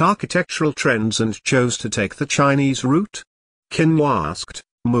current architectural trends and chose to take the Chinese route? Qin asked,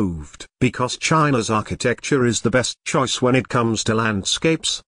 moved. Because China's architecture is the best choice when it comes to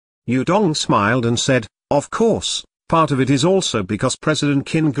landscapes. Yudong smiled and said, of course, part of it is also because President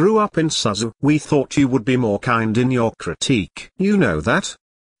Qin grew up in Suzhou. We thought you would be more kind in your critique. You know that?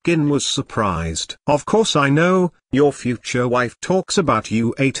 Qin was surprised. Of course I know, your future wife talks about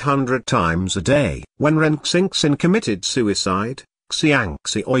you 800 times a day. When Ren Xingxin committed suicide,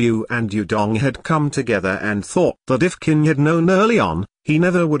 Xiaoyu and Yudong had come together and thought that if Qin had known early on, he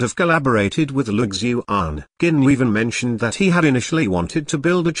never would have collaborated with Lu Xiuan. Qin even mentioned that he had initially wanted to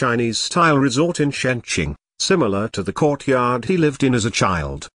build a Chinese-style resort in Shenqing, similar to the courtyard he lived in as a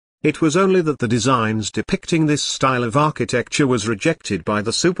child. It was only that the designs depicting this style of architecture was rejected by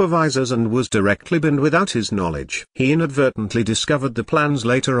the supervisors and was directly banned without his knowledge. He inadvertently discovered the plans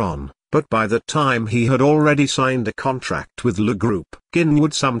later on, but by that time he had already signed a contract with Le Group. Qin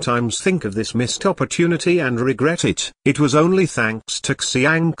would sometimes think of this missed opportunity and regret it. It was only thanks to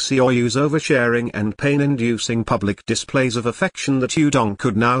Xiang Xiaoyu's oversharing and pain-inducing public displays of affection that Yudong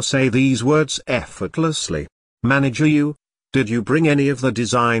could now say these words effortlessly. "Manager Yu, did you bring any of the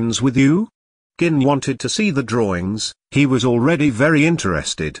designs with you?" Qin wanted to see the drawings. He was already very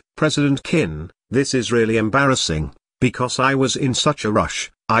interested. "President Qin, this is really embarrassing, because I was in such a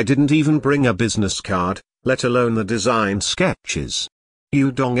rush. I didn't even bring a business card, let alone the design sketches."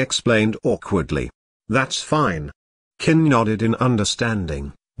 Yudong explained awkwardly. "That's fine." Qin nodded in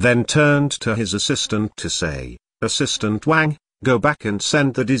understanding, then turned to his assistant to say, "Assistant Wang, go back and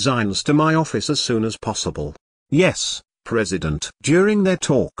send the designs to my office as soon as possible." "Yes, President." During their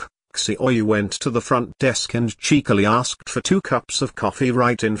talk, Xiaoyu went to the front desk and cheekily asked for 2 cups of coffee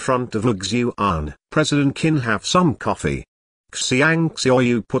right in front of Lu Xiuan. "President Qin, have some coffee." Xiang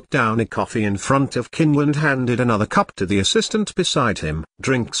Xiaoyu put down a coffee in front of Qin and handed another cup to the assistant beside him.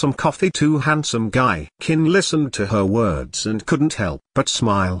 "Drink some coffee too, handsome guy." Qin listened to her words and couldn't help but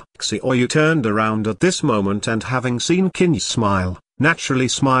smile. Xiaoyu turned around at this moment and having seen Qin smile, naturally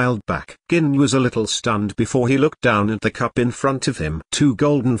smiled back. Qin was a little stunned before he looked down at the cup in front of him. 2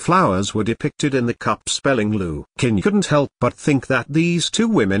 golden flowers were depicted in the cup spelling Lu. Qin couldn't help but think that these 2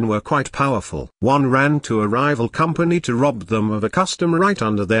 women were quite powerful. One ran to a rival company to rob them of a customer right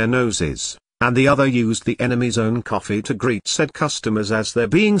under their noses, and the other used the enemy's own coffee to greet said customers as they're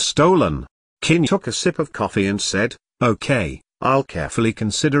being stolen. Qin took a sip of coffee and said, "Okay, I'll carefully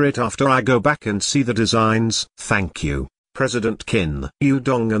consider it after I go back and see the designs." "Thank you, President Qin."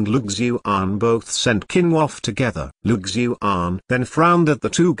 Yudong and Lu Xiuan both sent Qin off together. Lu Xiuan then frowned at the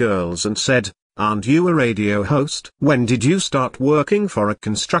 2 girls and said, "Aren't you a radio host? When did you start working for a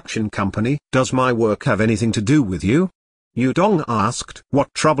construction company? Does my work have anything to do with you?" Yudong asked.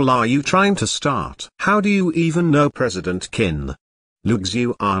 "What trouble are you trying to start? How do you even know President Qin?" Lu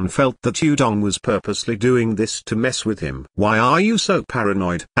Xiuan felt that Yudong was purposely doing this to mess with him. "Why are you so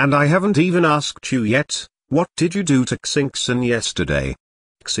paranoid? And I haven't even asked you yet. What did you do to Xingxin yesterday?"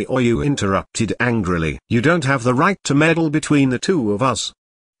 Xiaoyu interrupted angrily. "You don't have the right to meddle between the 2 of us."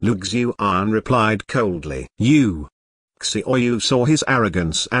 Lu Xiuan replied coldly. "You." Xiaoyu saw his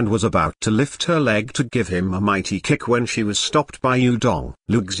arrogance and was about to lift her leg to give him a mighty kick when she was stopped by Yudong.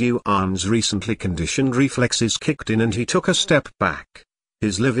 Lu Xiuan's recently conditioned reflexes kicked in and he took a step back,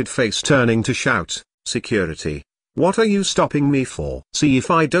 his livid face turning to shout, "Security! What are you stopping me for? See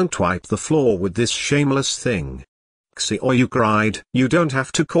if I don't wipe the floor with this shameless thing." Xiaoyu cried. "You don't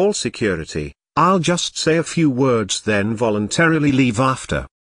have to call security, I'll just say a few words then voluntarily leave after."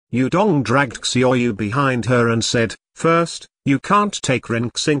 Yudong dragged Xiaoyu behind her and said, "First, you can't take Ren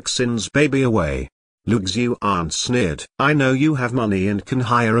Xingxin's baby away." Lu Xiuan sneered. "I know you have money and can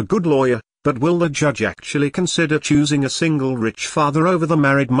hire a good lawyer, but will the judge actually consider choosing a single rich father over the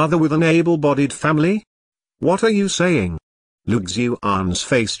married mother with an able-bodied family? What are you saying?" Lu Xiuan's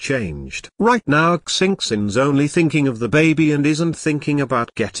face changed. "Right now Xingxin's only thinking of the baby and isn't thinking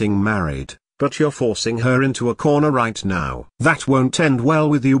about getting married, but you're forcing her into a corner right now. That won't end well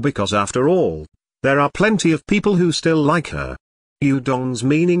with you because after all, there are plenty of people who still like her." Yudong's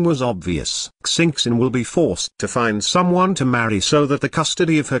meaning was obvious. Xingxin will be forced to find someone to marry so that the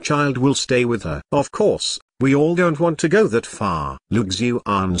custody of her child will stay with her. Of course, we all don't want to go that far. Lu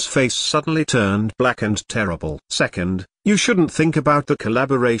Xiuan's face suddenly turned black and terrible. "Second, you shouldn't think about the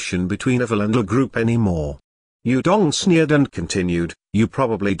collaboration between Evil and Le Group anymore." Yudong sneered and continued, "You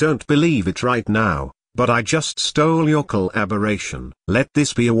probably don't believe it right now, but I just stole your collaboration. Let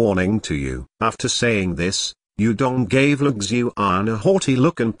this be a warning to you." After saying this, Yudong gave Lu Xiuan a haughty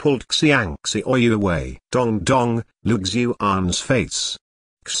look and pulled Xiang Xiaoyu away. "Dong dong," Lu Xiuan's face.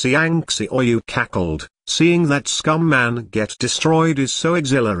 Xiang Xiaoyu cackled, "Seeing that scum man get destroyed is so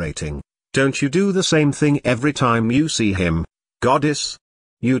exhilarating. Don't you do the same thing every time you see him, goddess?"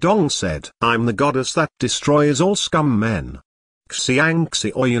 Yudong said, "I'm the goddess that destroys all scum men." Xiang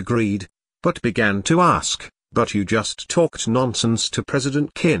Xiaoyu agreed, but began to ask, "But you just talked nonsense to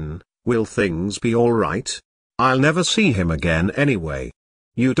President Qin, will things be alright? I'll never see him again anyway."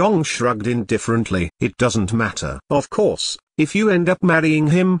 Yudong shrugged indifferently. "It doesn't matter. Of course, if you end up marrying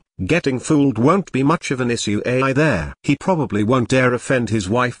him, getting fooled won't be much of an issue there. He probably won't dare offend his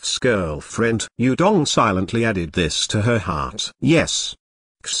wife's girlfriend." Yudong silently added this to her heart. "Yes."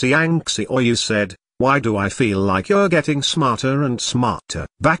 Xiang Xiaoyu said, "Why do I feel like you're getting smarter and smarter?"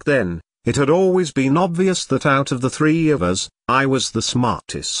 Back then, It had always been obvious that out of the three of us, I was the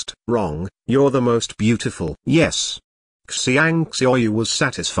smartest. Wrong, you're the most beautiful. Yes. Xiangxiu was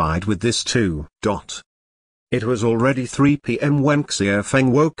satisfied with this too. It was already 3 p.m. when Xia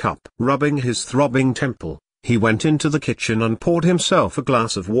Feng woke up. Rubbing his throbbing temple, he went into the kitchen and poured himself a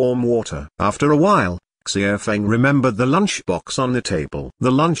glass of warm water. After a while, Xia Feng remembered the lunchbox on the table. The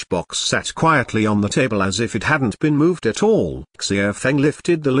lunchbox sat quietly on the table as if it hadn't been moved at all. Xia Feng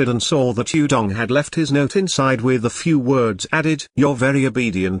lifted the lid and saw that Yudong had left his note inside with a few words added. You're very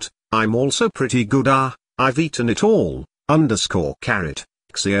obedient, I'm also pretty good. I've eaten it all, _carrot.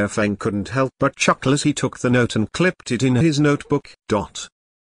 Xia Feng couldn't help but chuckle as he took the note and clipped it in his notebook.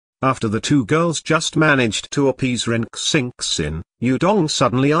 After the two girls just managed to appease Ren Xingxin, Yudong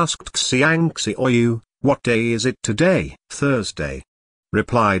suddenly asked Xiangxiu, what day is it today? Thursday,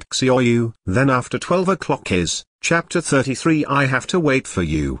 replied Xiaoyu. Then after 12 o'clock is, chapter 33. I have to wait for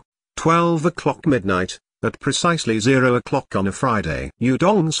you. 12 o'clock midnight, at precisely 0 o'clock on a Friday.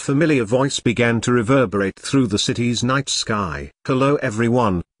 Yudong's familiar voice began to reverberate through the city's night sky. Hello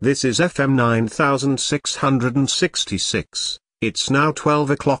everyone, this is FM 9666. It's now 12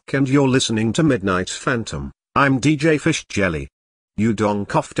 o'clock and you're listening to Midnight Phantom. I'm DJ Fish Jelly. Yudong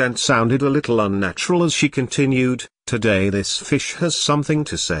coughed and sounded a little unnatural as she continued, today this fish has something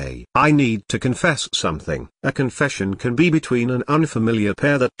to say. I need to confess something. A confession can be between an unfamiliar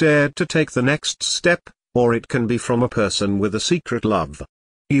pair that dared to take the next step, or it can be from a person with a secret love.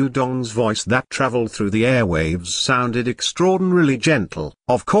 Yudong's voice that traveled through the airwaves sounded extraordinarily gentle.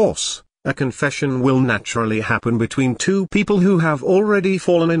 Of course, a confession will naturally happen between two people who have already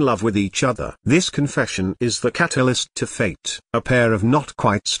fallen in love with each other. This confession is the catalyst to fate. A pair of not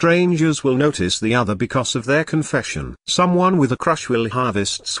quite strangers will notice the other because of their confession. Someone with a crush will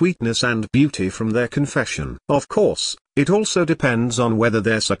harvest sweetness and beauty from their confession. Of course, it also depends on whether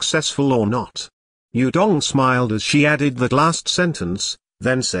they're successful or not. Yudong smiled as she added that last sentence,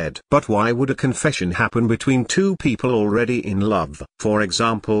 then said, but why would a confession happen between two people already in love? For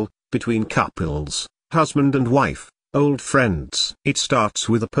example, between couples, husband and wife, old friends. It starts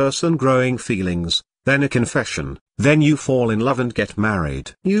with a person growing feelings, then a confession, then you fall in love and get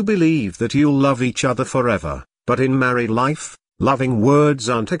married. You believe that you'll love each other forever, but in married life, loving words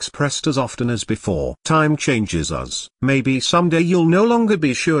aren't expressed as often as before. Time changes us. Maybe someday you'll no longer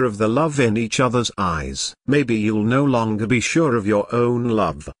be sure of the love in each other's eyes. Maybe you'll no longer be sure of your own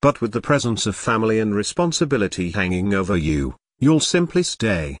love. But with the presence of family and responsibility hanging over you, you'll simply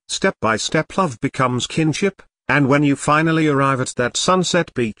stay. Step by step love becomes kinship, and when you finally arrive at that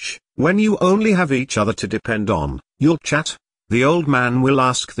sunset beach, when you only have each other to depend on, you'll chat. The old man will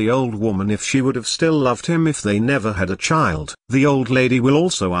ask the old woman if she would have still loved him if they never had a child. The old lady will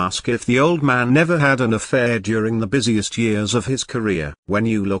also ask if the old man never had an affair during the busiest years of his career. When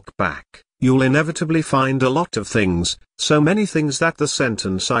you look back, you'll inevitably find a lot of things, so many things that the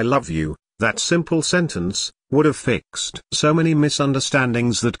sentence I love you, that simple sentence, would have fixed. So many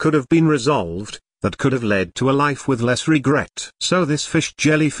misunderstandings that could have been resolved, that could have led to a life with less regret. So this fish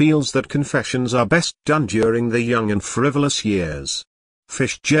jelly feels that confessions are best done during the young and frivolous years.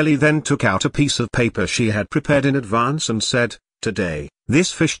 Fish jelly then took out a piece of paper she had prepared in advance and said, today,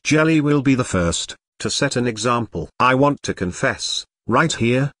 this fish jelly will be the first to set an example. I want to confess, right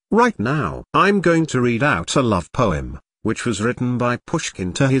here, right now. I'm going to read out a love poem, which was written by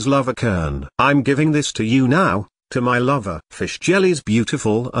Pushkin to his lover Kern. I'm giving this to you now, to my lover. Fish Jelly's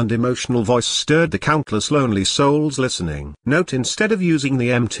beautiful and emotional voice stirred the countless lonely souls listening. Note: instead of using the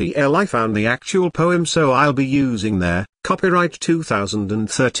MTL, I found the actual poem, so I'll be using their copyright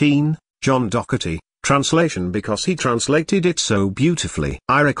 2013, John Doherty, translation because he translated it so beautifully.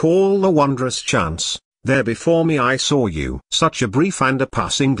 I recall the wondrous chance. There before me I saw you. Such a brief and a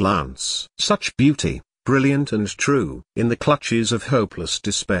passing glance. Such beauty, brilliant and true, in the clutches of hopeless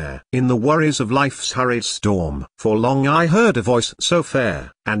despair, in the worries of life's hurried storm. For long I heard a voice so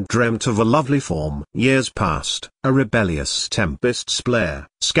fair, and dreamt of a lovely form. Years passed, a rebellious tempest's blare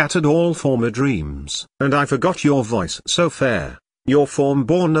scattered all former dreams, and I forgot your voice so fair, your form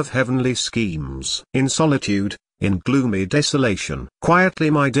born of heavenly schemes. In solitude, in gloomy desolation, quietly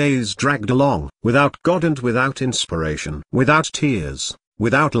my days dragged along, without God and without inspiration, without tears,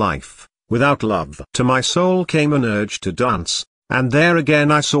 without life, without love. To my soul came an urge to dance, and there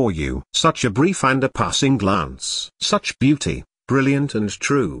again I saw you. Such a brief and a passing glance. Such beauty, brilliant and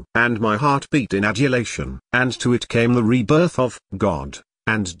true. And my heart beat in adulation. And to it came the rebirth of God,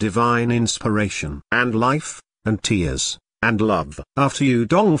 and divine inspiration. And life, and tears, and love. After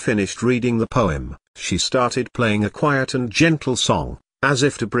Yudong finished reading the poem, she started playing a quiet and gentle song, as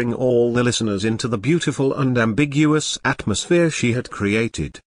if to bring all the listeners into the beautiful and ambiguous atmosphere she had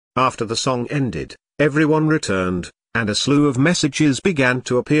created. After the song ended, everyone returned, and a slew of messages began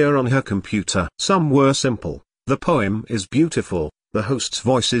to appear on her computer. Some were simple: the poem is beautiful, the host's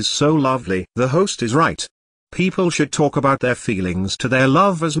voice is so lovely. The host is right. People should talk about their feelings to their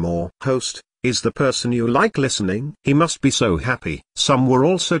lovers more. Host, is the person you like listening? He must be so happy. Some were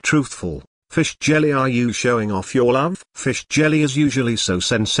also truthful. Fish jelly, are you showing off your love? Fish jelly is usually so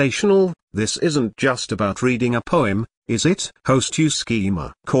sensational. This isn't just about reading a poem, is it? Host, you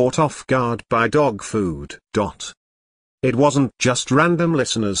schemer. Caught off guard by dog food. It wasn't just random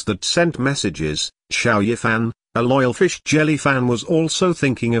listeners that sent messages. Xia Feng, a loyal fish jelly fan, was also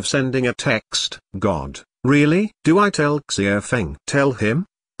thinking of sending a text. God, really? Do I tell Xia Feng? Tell him?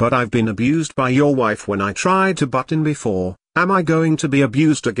 But I've been abused by your wife when I tried to butt in before. Am I going to be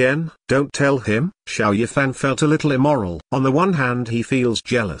abused again? Don't tell him. Xia Feng felt a little immoral. On the one hand he feels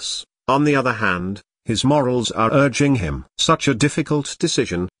jealous, on the other hand, his morals are urging him. Such a difficult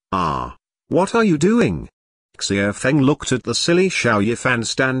decision. What are you doing? Xia Feng looked at the silly Xia Feng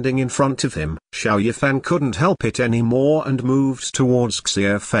standing in front of him. Xia Feng couldn't help it anymore and moved towards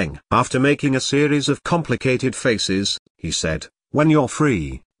Xia Feng. After making a series of complicated faces, he said, when you're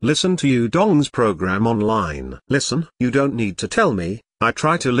free, listen to Yu Dong's program online. Listen? You don't need to tell me, I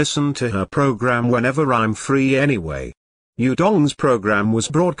try to listen to her program whenever I'm free anyway. Yu Dong's program was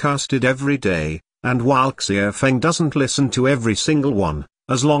broadcasted every day, and while Xia Feng doesn't listen to every single one,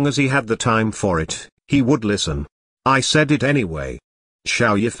 as long as he had the time for it, he would listen. I said it anyway.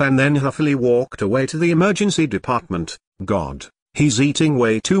 Xia Feng then huffily walked away to the emergency department. God, he's eating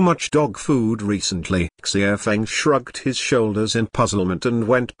way too much dog food recently. Xia Feng shrugged his shoulders in puzzlement and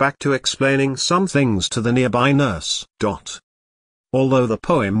went back to explaining some things to the nearby nurse. Although the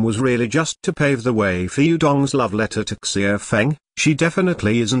poem was really just to pave the way for Yu Dong's love letter to Xia Feng, she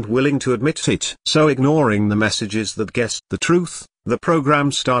definitely isn't willing to admit it. So ignoring the messages that guessed the truth, the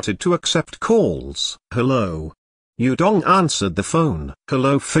program started to accept calls. Hello. Yu Dong answered the phone.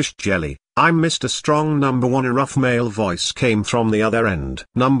 Hello Fish Jelly, I'm Mr. Strong number 1. A rough male voice came from the other end.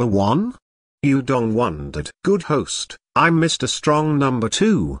 Number 1? Yu Dong wondered. Good host, I'm Mr. Strong number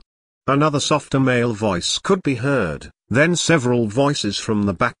 2. Another softer male voice could be heard. Then several voices from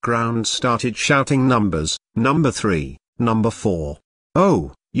the background started shouting numbers. Number 3, number 4.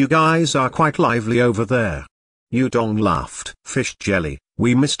 Oh, you guys are quite lively over there. Yu Dong laughed. Fish Jelly,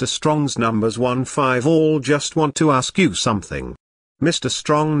 we Mr. Strong's numbers 1-5 all just want to ask you something. Mr.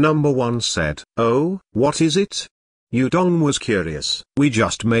 Strong number 1 said. Oh, what is it? Yu Dong was curious. We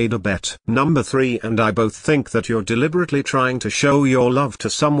just made a bet. Number 3 and I both think that you're deliberately trying to show your love to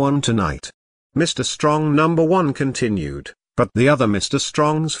someone tonight. Mr. Strong number 1 continued. But the other Mr.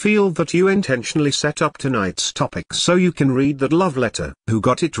 Strongs feel that you intentionally set up tonight's topic so you can read that love letter. Who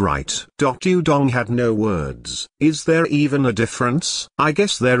got it right? Yu Dong had no words. Is there even a difference? I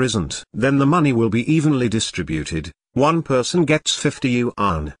guess there isn't. Then the money will be evenly distributed. One person gets 50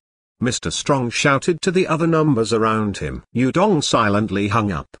 yuan. Mr. Strong shouted to the other numbers around him. Yu Dong silently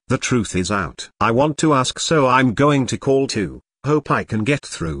hung up. The truth is out. I want to ask, so I'm going to call too. Hope I can get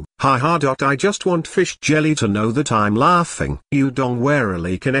through. Haha. I just want Fish Jelly to know that I'm laughing. Yu Dong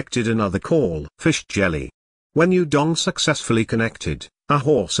warily connected another call. Fish Jelly. When Yu Dong successfully connected, a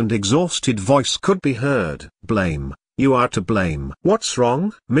hoarse and exhausted voice could be heard. Blame. You are to blame. What's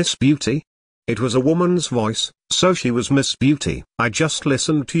wrong, Miss Beauty? It was a woman's voice, so she was Miss Beauty. I just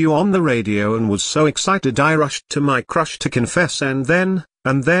listened to you on the radio and was so excited I rushed to my crush to confess, and then,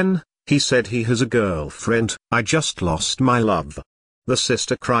 he said he has a girlfriend. I just lost my love. The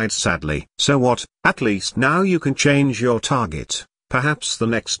sister cried sadly. So what? At least now you can change your target. Perhaps the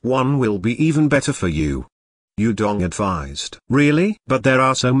next one will be even better for you. Yu Dong advised. Really? But there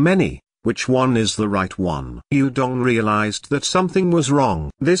are so many. Which one is the right one? Yu Dong realized that something was wrong.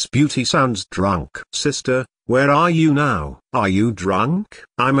 This beauty sounds drunk. Sister, where are you now? Are you drunk?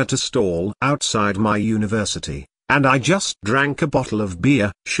 I'm at a stall outside my university, and I just drank a bottle of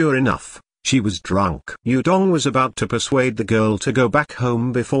beer. Sure enough, she was drunk. Yu Dong was about to persuade the girl to go back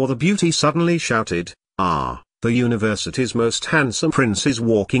home before the beauty suddenly shouted, the university's most handsome prince is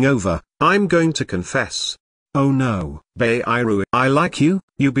walking over. I'm going to confess. Oh no, Beiru, I like you,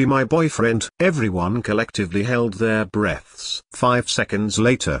 you be my boyfriend. Everyone collectively held their breaths. 5 seconds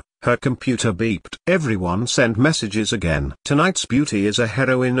later, her computer beeped. Everyone sent messages again. Tonight's beauty is a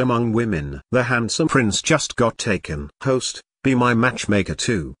heroine among women. The handsome prince just got taken. Host, be my matchmaker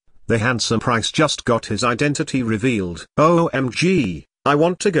too. The handsome prince just got his identity revealed. OMG. I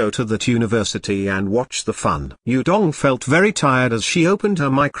want to go to that university and watch the fun. Yu Dong felt very tired as she opened her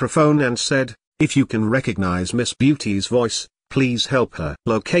microphone and said, if you can recognize Miss Beauty's voice, please help her.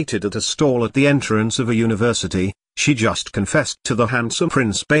 Located at a stall at the entrance of a university, She just confessed to the handsome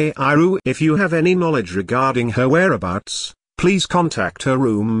Prince Beiru. If you have any knowledge regarding her whereabouts, please contact her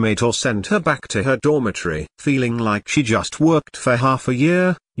roommate or send her back to her dormitory. Feeling like she just worked for half a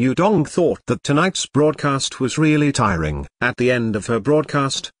year, Yudong thought that tonight's broadcast was really tiring. At the end of her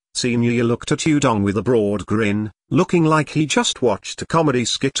broadcast, Senior looked at Yudong with a broad grin, looking like he just watched a comedy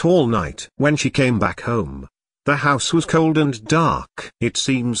skit all night. When she came back home, the house was cold and dark. It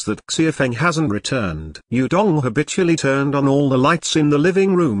seems that Xia Feng hasn't returned. Yudong habitually turned on all the lights in the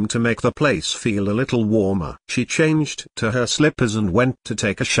living room to make the place feel a little warmer. She changed to her slippers and went to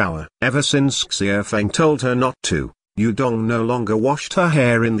take a shower. Ever since Xia Feng told her not to, Yudong no longer washed her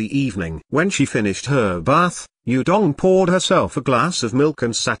hair in the evening. When she finished her bath, Yudong poured herself a glass of milk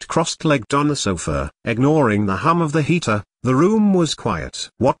and sat cross-legged on the sofa. Ignoring the hum of the heater, the room was quiet.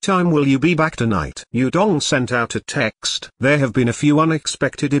 "What time will you be back tonight?" Yudong sent out a text. "There have been a few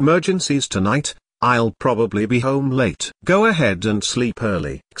unexpected emergencies tonight. I'll probably be home late." "Go ahead and sleep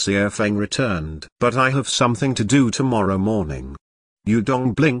early." Xia Feng returned. "But I have something to do tomorrow morning."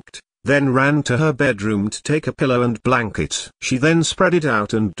 Yudong blinked, then ran to her bedroom to take a pillow and blanket. She then spread it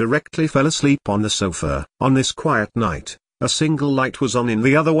out and directly fell asleep on the sofa. On this quiet night, a single light was on in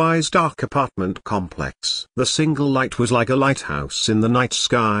the otherwise dark apartment complex. The single light was like a lighthouse in the night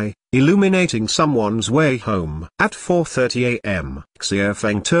sky, illuminating someone's way home. At 4:30 a.m., Xia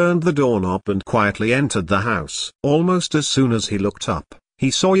Feng turned the doorknob and quietly entered the house. Almost as soon as he looked up, he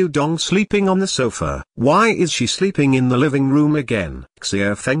saw Yudong sleeping on the sofa. Why is she sleeping in the living room again?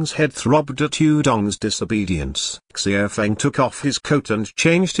 Xia Feng's head throbbed at Yudong's disobedience. Xia Feng took off his coat and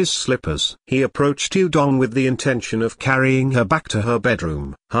changed his slippers. He approached Yudong with the intention of carrying her back to her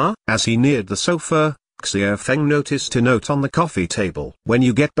bedroom. "Huh?" As he neared the sofa, Xia Feng noticed a note on the coffee table. "When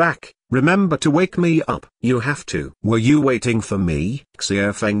you get back, remember to wake me up." "You have to." "Were you waiting for me?"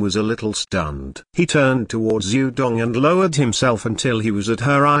 Xia Feng was a little stunned. He turned towards Yudong and lowered himself until he was at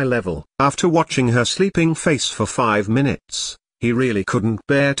her eye level. After watching her sleeping face for 5 minutes, he really couldn't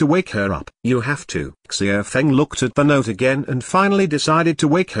bear to wake her up. "You have to." Xia Feng looked at the note again and finally decided to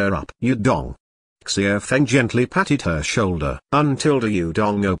wake her up. "Yudong." Xia Feng gently patted her shoulder. Until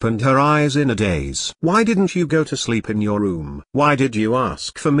Yudong opened her eyes in a daze. "Why didn't you go to sleep in your room? Why did you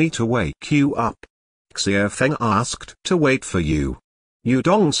ask for me to wake you up?" Xia Feng asked. "To wait for you."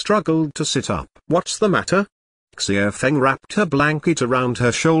 Yudong struggled to sit up. "What's the matter?" Xia Feng wrapped her blanket around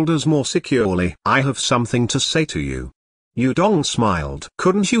her shoulders more securely. "I have something to say to you." Yudong smiled.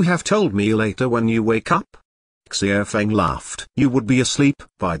 "Couldn't you have told me later when you wake up?" Xia Feng laughed. "You would be asleep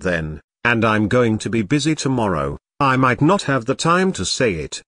by then. And I'm going to be busy tomorrow, I might not have the time to say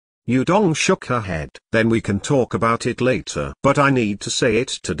it." Yudong shook her head. "Then we can talk about it later." "But I need to say it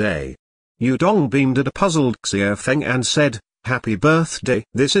today." Yudong beamed at a puzzled Xia Feng and said, "Happy birthday.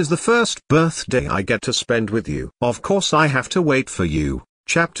 This is the first birthday I get to spend with you. Of course I have to wait for you."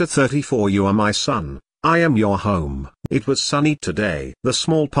 Chapter 34. You are my son, I am your home. It was sunny today. The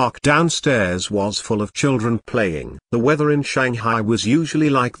small park downstairs was full of children playing. The weather in Shanghai was usually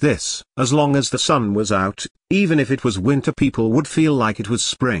like this. As long as the sun was out, even if it was winter, people would feel like it was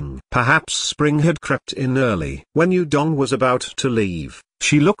spring. Perhaps spring had crept in early. When Yudong was about to leave,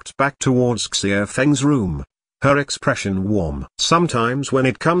 she looked back towards Xia Feng's room, her expression warm. Sometimes when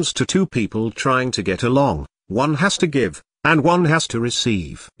it comes to two people trying to get along, one has to give, and one has to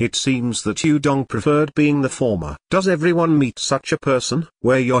receive. It seems that Yudong preferred being the former. Does everyone meet such a person,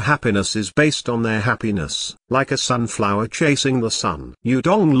 where your happiness is based on their happiness, like a sunflower chasing the sun?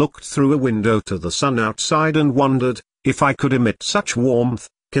 Yudong looked through a window to the sun outside and wondered, if I could emit such warmth,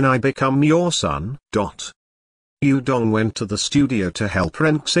 can I become your son? Yudong went to the studio to help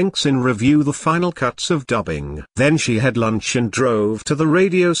Renxinxin review the final cuts of dubbing. Then she had lunch and drove to the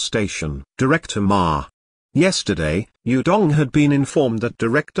radio station. Director Ma. Yesterday, Yudong had been informed that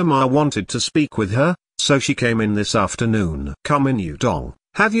Director Ma wanted to speak with her, so she came in this afternoon. Come in, Yudong.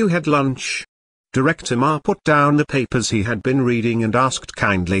 Have you had lunch? Director Ma put down the papers he had been reading and asked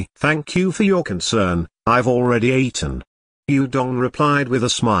kindly. Thank you for your concern, I've already eaten. Yudong replied with a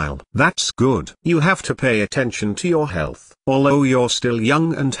smile. That's good. You have to pay attention to your health. Although you're still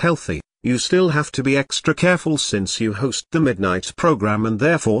young and healthy, you still have to be extra careful since you host the midnight program and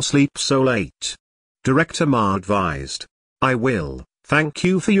therefore sleep so late. Director Ma advised. I will, thank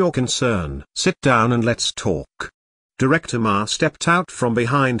you for your concern. Sit down and let's talk. Director Ma stepped out from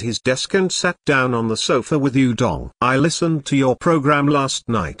behind his desk and sat down on the sofa with Yudong. I listened to your program last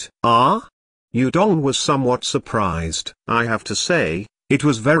night. Ah? Yudong was somewhat surprised. I have to say, it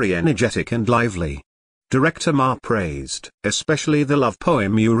was very energetic and lively. Director Ma praised, especially the love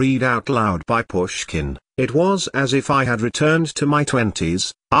poem you read out loud by Pushkin. It was as if I had returned to my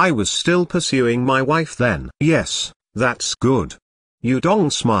 20s, I was still pursuing my wife then. Yes, that's good.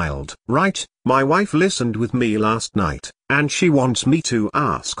 Yudong smiled. Right, my wife listened with me last night, and she wants me to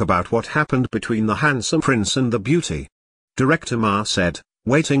ask about what happened between the handsome prince and the beauty. Director Ma said,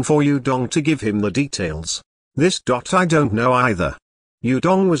 waiting for Yudong to give him the details. I don't know either.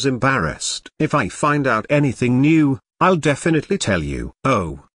 Yudong was embarrassed. If I find out anything new, I'll definitely tell you.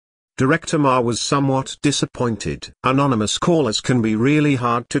 Oh. Director Ma was somewhat disappointed. Anonymous callers can be really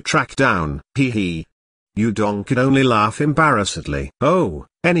hard to track down. Hee. Yudong could only laugh embarrassedly. Oh,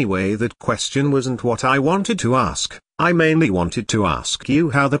 anyway, that question wasn't what I wanted to ask. I mainly wanted to ask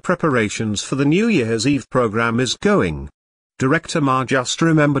you how the preparations for the New Year's Eve program is going. Director Ma just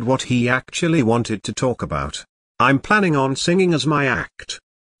remembered what he actually wanted to talk about. I'm planning on singing as my act.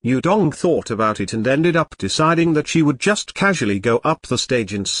 Yudong thought about it and ended up deciding that she would just casually go up the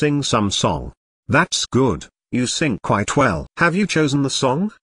stage and sing some song. That's good, you sing quite well. Have you chosen the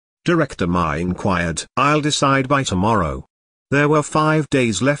song? Director Ma inquired. I'll decide by tomorrow. There were 5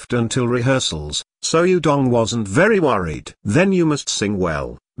 days left until rehearsals, so Yudong wasn't very worried. Then you must sing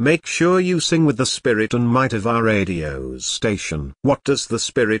well. Make sure you sing with the spirit and might of our radio station. What does the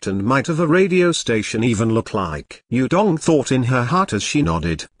spirit and might of a radio station even look like? Yudong thought in her heart as she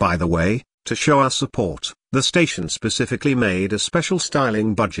nodded. By the way, to show our support, the station specifically made a special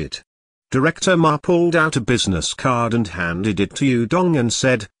styling budget. Director Ma pulled out a business card and handed it to Yudong and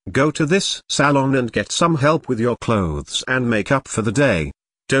said, go to this salon and get some help with your clothes and makeup for the day.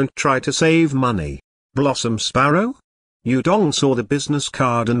 Don't try to save money. Blossom Sparrow? Yudong saw the business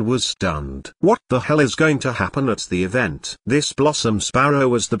card and was stunned. What the hell is going to happen at the event? This Blossom Sparrow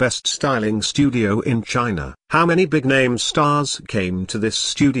was the best styling studio in China. How many big-name stars came to this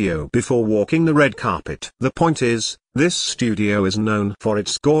studio before walking the red carpet? The point is, this studio is known for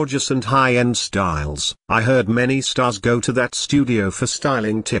its gorgeous and high-end styles. I heard many stars go to that studio for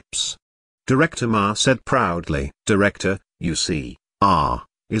styling tips. Director Ma said proudly. Director, you see,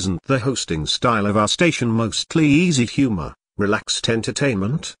 isn't the hosting style of our station mostly easy humor, relaxed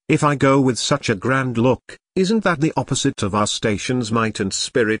entertainment? If I go with such a grand look, isn't that the opposite of our station's might and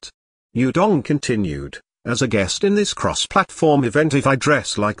spirit? Yudong continued, as a guest in this cross-platform event, if I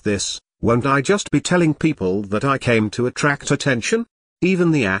dress like this, won't I just be telling people that I came to attract attention?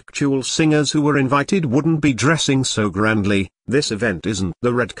 Even the actual singers who were invited wouldn't be dressing so grandly. This event isn't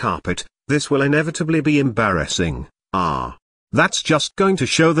the red carpet, this will inevitably be embarrassing. That's just going to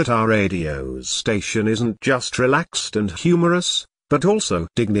show that our radio station isn't just relaxed and humorous, but also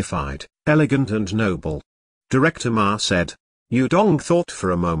dignified, elegant and noble. Director Ma said. Yudong thought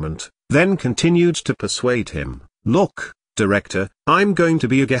for a moment, then continued to persuade him. Look, Director, I'm going to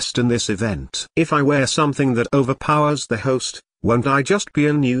be a guest in this event. If I wear something that overpowers the host, won't I just be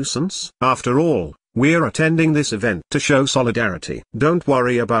a nuisance? After all, we're attending this event to show solidarity. Don't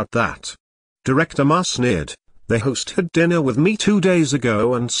worry about that. Director Ma sneered. The host had dinner with me 2 days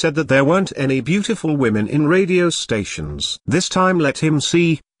ago and said that there weren't any beautiful women in radio stations. This time let him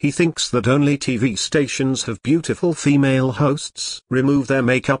see, he thinks that only TV stations have beautiful female hosts. Remove their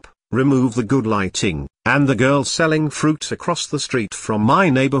makeup, remove the good lighting, and the girl selling fruit across the street from my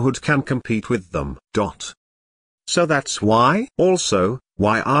neighborhood can compete with them. So that's why? Also,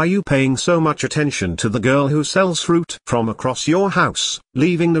 why are you paying so much attention to the girl who sells fruit from across your house?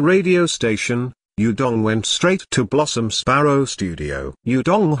 Leaving the radio station, Yudong went straight to Blossom Sparrow Studio.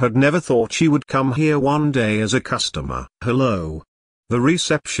 Yudong had never thought she would come here one day as a customer. Hello. The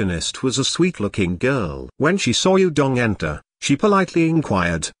receptionist was a sweet-looking girl. When she saw Yudong enter, she politely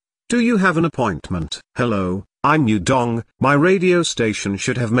inquired, do you have an appointment? Hello, I'm Yudong. My radio station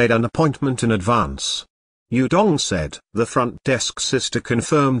should have made an appointment in advance. Yudong said. The front desk sister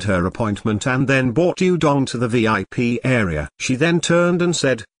confirmed her appointment and then brought Yudong to the VIP area. She then turned and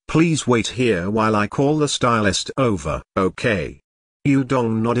said, please wait here while I call the stylist over. Okay.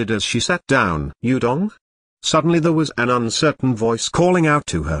 Yudong nodded as she sat down. Yudong? Suddenly there was an uncertain voice calling out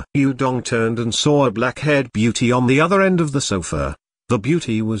to her. Yudong turned and saw a black-haired beauty on the other end of the sofa. The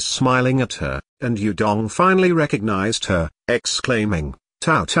beauty was smiling at her, and Yudong finally recognized her, exclaiming,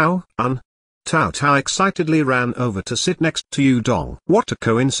 Tao Tao, Tao Tao excitedly ran over to sit next to Yudong. What a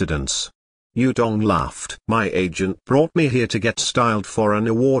coincidence. Yudong laughed. My agent brought me here to get styled for an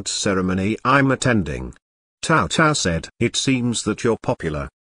awards ceremony I'm attending. Tao Tao said. It seems that you're popular.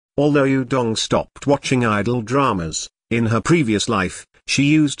 Although Yudong stopped watching idol dramas, in her previous life, she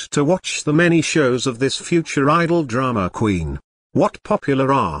used to watch the many shows of this future idol drama queen. What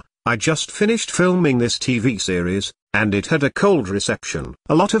popular are, I just finished filming this TV series, and it had a cold reception.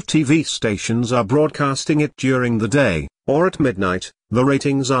 A lot of TV stations are broadcasting it during the day, or at midnight. The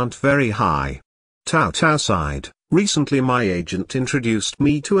ratings aren't very high. Tao Tao sighed. Recently my agent introduced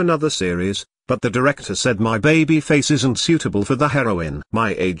me to another series, but the director said my baby face isn't suitable for the heroine.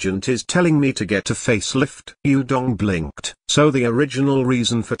 My agent is telling me to get a facelift. Yudong blinked. So the original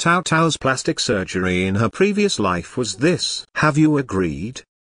reason for Tao Tao's plastic surgery in her previous life was this. Have you agreed?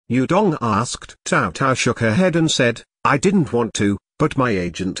 Yudong asked. Tao Tao shook her head and said, I didn't want to, but my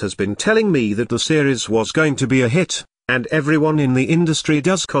agent has been telling me that the series was going to be a hit, and everyone in the industry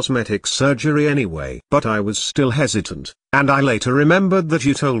does cosmetic surgery anyway. But I was still hesitant, and I later remembered that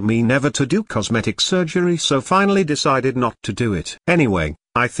you told me never to do cosmetic surgery, so finally decided not to do it. Anyway,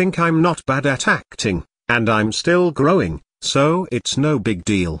 I think I'm not bad at acting, and I'm still growing, so it's no big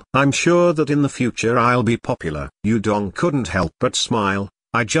deal. I'm sure that in the future I'll be popular. Yudong couldn't help but smile.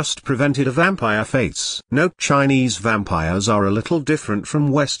 I just prevented a vampire face. Note: Chinese vampires are a little different from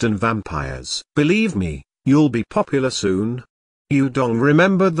Western vampires. Believe me, you'll be popular soon. Yudong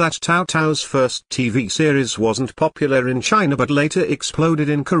remembered that Tao Tao's first TV series wasn't popular in China but later exploded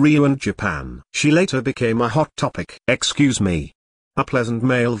in Korea and Japan. She later became a hot topic. Excuse me. A pleasant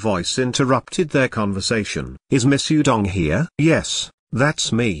male voice interrupted their conversation. Is Miss Yudong here? Yes,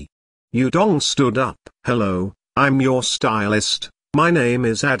 that's me. Yudong stood up. Hello, I'm your stylist. My name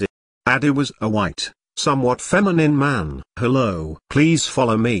is Adi. Adi was a white, somewhat feminine man. Hello. Please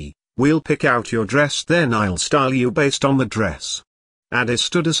follow me. We'll pick out your dress, then I'll style you based on the dress. Adi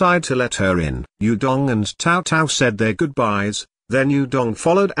stood aside to let her in. Yudong and Tao Tao said their goodbyes, then Yudong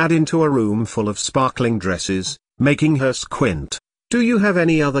followed Adi into a room full of sparkling dresses, making her squint. Do you have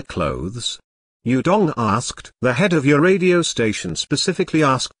any other clothes? Yudong asked. The head of your radio station specifically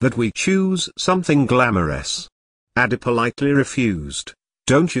asked that we choose something glamorous. Adi politely refused.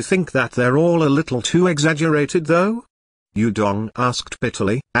 Don't you think that they're all a little too exaggerated though? Yudong asked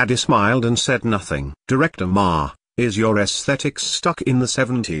bitterly. Adi smiled and said nothing. Director Ma, is your aesthetics stuck in the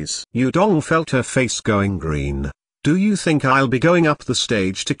 70s? Yudong felt her face going green. Do you think I'll be going up the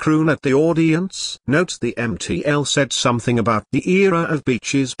stage to croon at the audience? Note: the MTL said something about the era of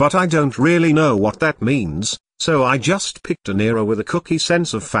beaches, but I don't really know what that means, so I just picked an era with a cookie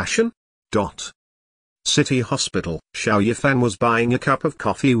sense of fashion. City Hospital. Xiao Yifan was buying a cup of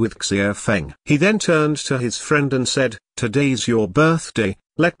coffee with Xia Feng. He then turned to his friend and said, today's your birthday,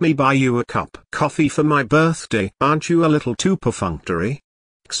 let me buy you a cup of coffee for my birthday. Aren't you a little too perfunctory?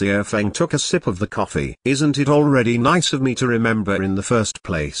 Xia Feng took a sip of the coffee. Isn't it already nice of me to remember in the first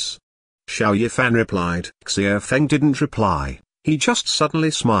place? Xiao Yifan replied. Xia Feng didn't reply. He just suddenly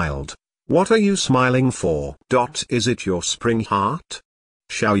smiled. What are you smiling for? Is it your spring heart?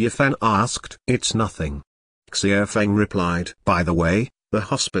 Xiao Yifan asked. It's nothing. Xia Feng replied. By the way, the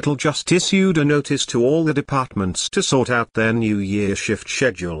hospital just issued a notice to all the departments to sort out their New Year shift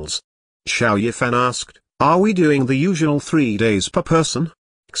schedules. Xiao Yifan asked, are we doing the usual 3 days per person?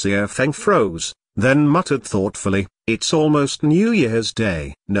 Xia Feng froze, then muttered thoughtfully, it's almost New Year's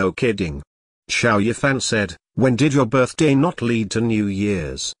Day. No kidding. Xiao Yifan said, when did your birthday not lead to New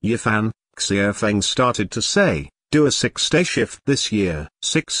Year's? Yifan, Xia Feng started to say, do a 6-day shift this year.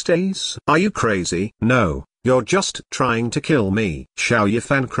 6 days? Are you crazy? No, you're just trying to kill me. Xiao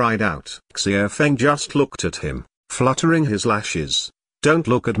Yifan cried out. Xia Feng just looked at him, fluttering his lashes. Don't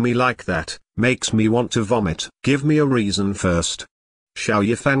look at me like that, makes me want to vomit. Give me a reason first. Xiao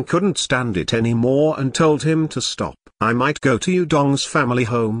Yifan couldn't stand it anymore and told him to stop. I might go to Yudong's family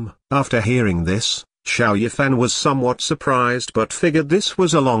home. After hearing this, Xiao Yifan was somewhat surprised but figured this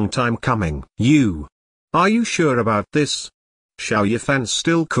was a long time coming. Are you sure about this? Xiao Yifan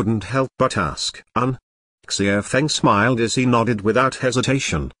still couldn't help but ask. Xia Feng smiled as he nodded without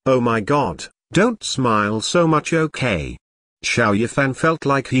hesitation. Oh my god, don't smile so much, okay? Xiao Yifan felt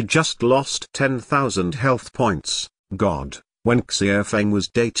like he'd just lost 10,000 health points. God, when Xia Feng was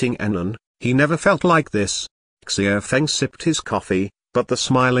dating Anon, he never felt like this. Xia Feng sipped his coffee, but the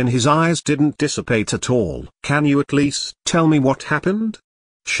smile in his eyes didn't dissipate at all. Can you at least tell me what happened?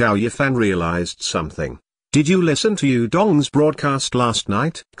 Xiao Yifan realized something. Did you listen to Yudong's broadcast last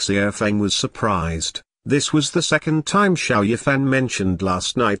night? Xia Feng was surprised. This was the second time Xiao Yifan mentioned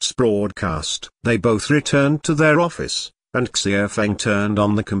last night's broadcast. They both returned to their office, and Xia Feng turned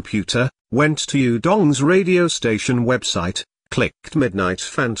on the computer, went to Yudong's radio station website, clicked Midnight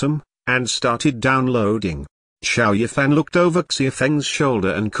Phantom, and started downloading. Xiao Yifan looked over Xia Feng's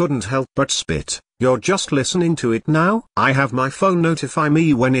shoulder and couldn't help but spit. You're just listening to it now? I have my phone notify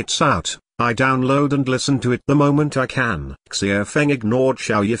me when it's out. I download and listen to it the moment I can. Xia Feng ignored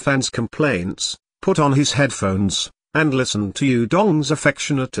Xiao Yifan's complaints, put on his headphones, and listened to Yudong's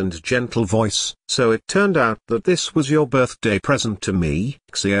affectionate and gentle voice. So it turned out that this was your birthday present to me.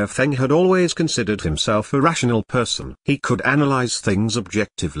 Xia Feng had always considered himself a rational person. He could analyze things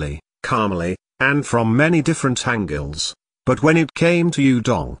objectively, calmly, and from many different angles. But when it came to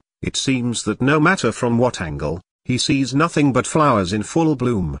Yudong, it seems that no matter from what angle, he sees nothing but flowers in full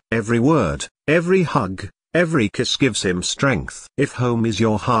bloom. Every word, every hug, every kiss gives him strength. If home is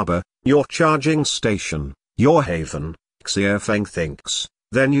your harbor, your charging station, your haven, Xia Feng thinks,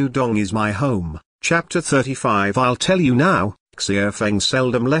 then Yudong is my home. Chapter 35. I'll tell you now, Xia Feng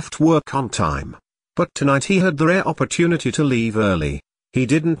seldom left work on time. But tonight he had the rare opportunity to leave early. He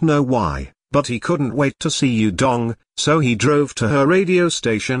didn't know why, but he couldn't wait to see Yudong, so he drove to her radio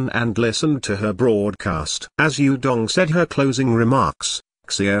station and listened to her broadcast. As Yudong said her closing remarks,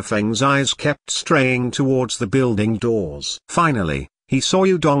 Xia Feng's eyes kept straying towards the building doors. Finally, he saw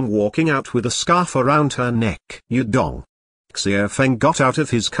Yudong walking out with a scarf around her neck. Yudong. Xia Feng got out of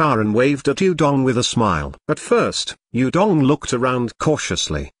his car and waved at Yudong with a smile. At first, Yudong looked around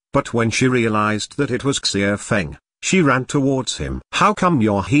cautiously, but when she realized that it was Xia Feng, she ran towards him. How come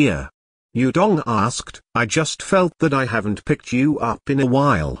you're here? Yudong asked. I just felt that I haven't picked you up in a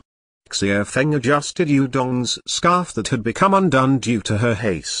while. Xia Feng adjusted Yudong's scarf that had become undone due to her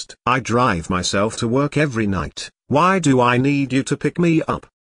haste. I drive myself to work every night. Why do I need you to pick me up?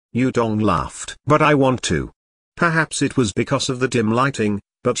 Yudong laughed. But I want to. Perhaps it was because of the dim lighting,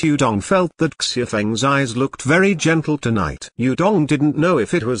 but Yudong felt that Xia Feng's eyes looked very gentle tonight. Yudong didn't know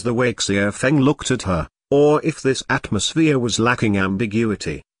if it was the way Xia Feng looked at her, or if this atmosphere was lacking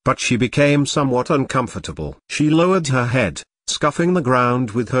ambiguity, but she became somewhat uncomfortable. She lowered her head, scuffing the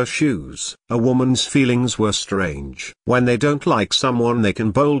ground with her shoes. A woman's feelings were strange. When they don't like someone they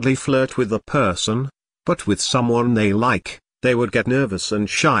can boldly flirt with the person, but with someone they like, they would get nervous and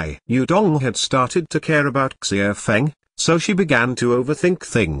shy. Yudong had started to care about Xia Feng, so she began to overthink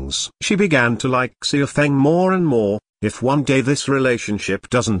things. She began to like Xia Feng more and more. If one day this relationship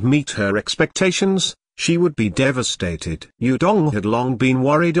doesn't meet her expectations, she would be devastated. Yudong had long been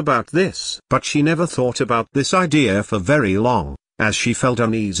worried about this, but she never thought about this idea for very long, as she felt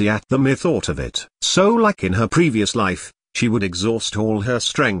uneasy at the mere thought of it. So like in her previous life, she would exhaust all her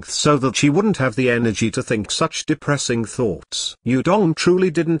strength so that she wouldn't have the energy to think such depressing thoughts. Yudong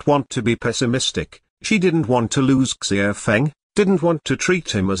truly didn't want to be pessimistic. She didn't want to lose Xia Feng, didn't want to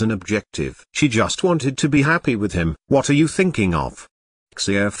treat him as an objective. She just wanted to be happy with him. What are you thinking of?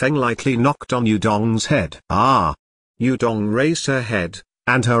 Xia Feng lightly knocked on Yudong's head. Ah! Yudong raised her head,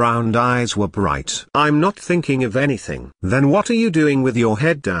 and her round eyes were bright. I'm not thinking of anything. Then what are you doing with your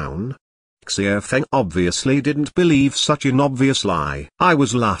head down? Xia Feng obviously didn't believe such an obvious lie. I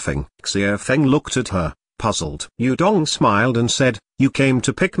was laughing. Xia Feng looked at her, puzzled. Yudong smiled and said, you came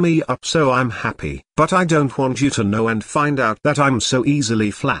to pick me up so I'm happy. But I don't want you to know and find out that I'm so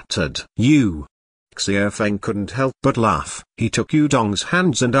easily flattered. You. Xia Feng couldn't help but laugh. He took Yudong's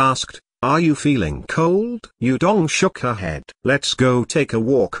hands and asked, are you feeling cold? Yudong shook her head. Let's go take a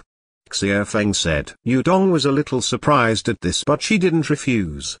walk, Xia Feng said. Yudong was a little surprised at this, but she didn't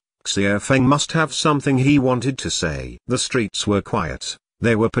refuse. Xia Feng must have something he wanted to say. The streets were quiet.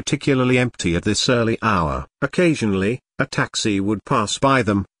 They were particularly empty at this early hour. Occasionally, a taxi would pass by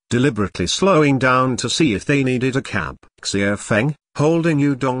them, deliberately slowing down to see if they needed a cab. Xia Feng, holding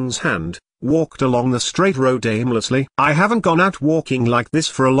Yudong's hand, walked along the straight road aimlessly. I haven't gone out walking like this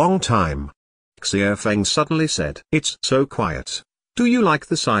for a long time, Xia Feng suddenly said. It's so quiet. Do you like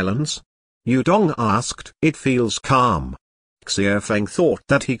the silence? Yudong asked. It feels calm. Xia Feng thought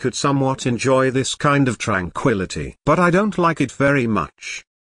that he could somewhat enjoy this kind of tranquility. But I don't like it very much.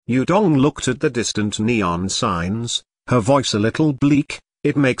 Yudong looked at the distant neon signs, her voice a little bleak.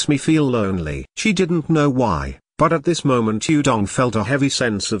 It makes me feel lonely. She didn't know why, but at this moment Yudong felt a heavy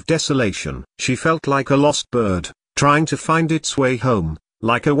sense of desolation. She felt like a lost bird, trying to find its way home,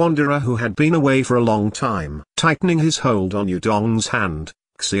 like a wanderer who had been away for a long time. Tightening his hold on Yudong's hand,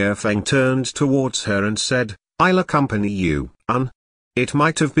 Xia Feng turned towards her and said, I'll accompany you, It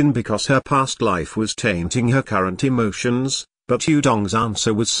might have been because her past life was tainting her current emotions, but Yudong's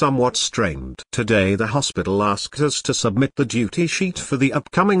answer was somewhat strained. Today the hospital asked us to submit the duty sheet for the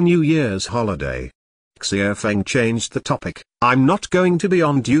upcoming New Year's holiday. Xia Feng changed the topic. I'm not going to be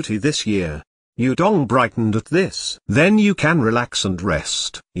on duty this year. Yudong brightened at this. Then you can relax and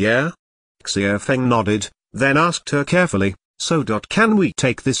rest. Yeah? Xia Feng nodded, then asked her carefully, so can we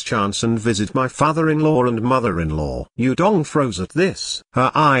take this chance and visit my father-in-law and mother-in-law? Yudong froze at this.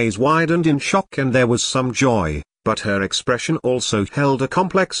 Her eyes widened in shock and there was some joy, but her expression also held a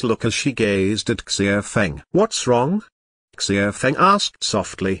complex look as she gazed at Xia Feng. What's wrong? Xia Feng asked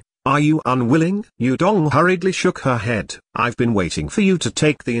softly, Are you unwilling? Yudong hurriedly shook her head. I've been waiting for you to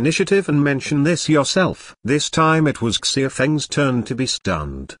take the initiative and mention this yourself. This time it was Xia Feng's turn to be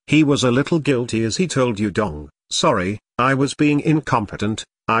stunned. He was a little guilty as he told Yudong, sorry, I was being incompetent,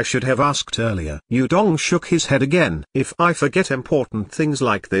 I should have asked earlier. Yudong shook his head again. If I forget important things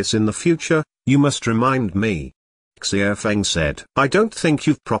like this in the future, you must remind me. Xia Feng said. I don't think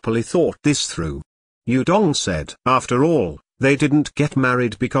you've properly thought this through. Yudong said. After all, they didn't get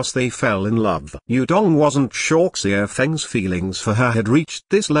married because they fell in love. Yudong wasn't sure Xia Feng's feelings for her had reached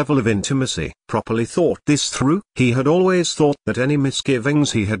this level of intimacy. Properly thought this through? He had always thought that any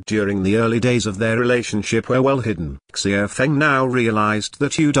misgivings he had during the early days of their relationship were well hidden. Xia Feng now realized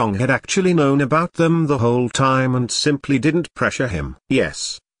that Yudong had actually known about them the whole time and simply didn't pressure him.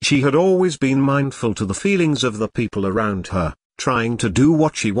 Yes, she had always been mindful to the feelings of the people around her, trying to do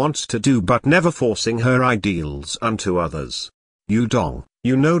what she wants to do but never forcing her ideals onto others. Yudong,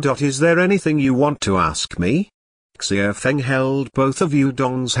 is there anything you want to ask me? Xia Feng held both of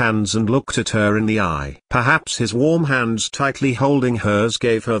Yudong's hands and looked at her in the eye. Perhaps his warm hands tightly holding hers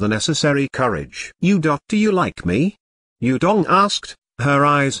gave her the necessary courage. Do you like me? Yudong asked, her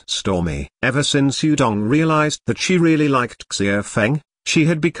eyes stormy. Ever since Yudong realized that she really liked Xia Feng, she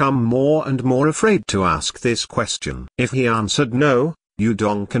had become more and more afraid to ask this question. If he answered no,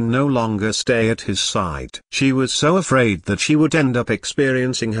 Yudong can no longer stay at his side. She was so afraid that she would end up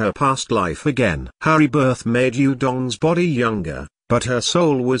experiencing her past life again. Her rebirth made Yudong's body younger, but her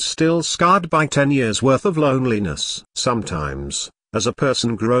soul was still scarred by 10 years worth of loneliness. Sometimes, as a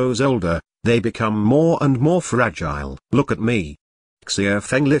person grows older, they become more and more fragile. Look at me. Xia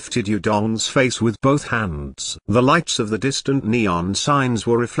Feng lifted Yudong's face with both hands. The lights of the distant neon signs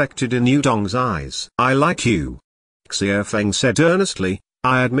were reflected in Yudong's eyes. I like you. Xia Feng said earnestly,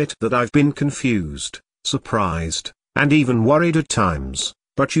 I admit that I've been confused, surprised, and even worried at times,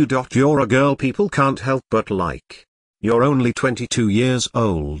 but you're a girl people can't help but like. You're only 22 years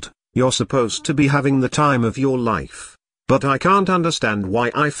old, you're supposed to be having the time of your life. But I can't understand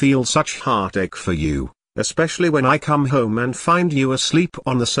why I feel such heartache for you. Especially when I come home and find you asleep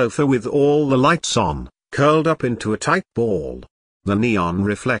on the sofa with all the lights on, curled up into a tight ball. The neon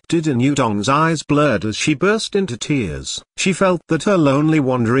reflected in Yudong's eyes blurred as she burst into tears. She felt that her lonely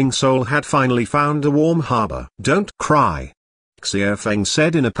wandering soul had finally found a warm harbor. Don't cry, Xia Feng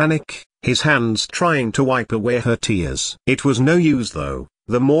said in a panic, his hands trying to wipe away her tears. It was no use though.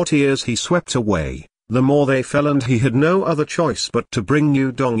 The more tears he swept away, the more they fell, and he had no other choice but to bring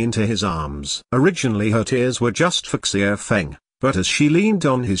Yudong into his arms. Originally her tears were just for Xia Feng, but as she leaned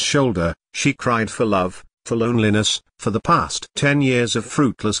on his shoulder, she cried for love, for loneliness, for the past 10 years of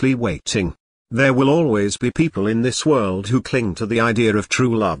fruitlessly waiting. There will always be people in this world who cling to the idea of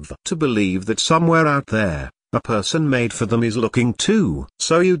true love, to believe that somewhere out there, a person made for them is looking too.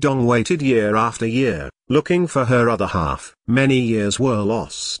 So Yudong waited year after year, looking for her other half. Many years were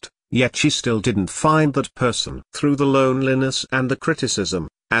lost. Yet she still didn't find that person. Through the loneliness and the criticism,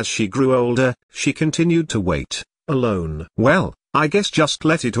 as she grew older, she continued to wait, alone. Well, I guess just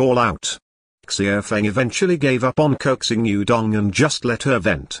let it all out. Xia Feng eventually gave up on coaxing Yudong and just let her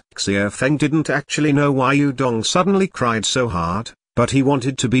vent. Xia Feng didn't actually know why Yudong suddenly cried so hard, but he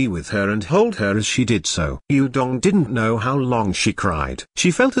wanted to be with her and hold her as she did so. Yudong didn't know how long she cried.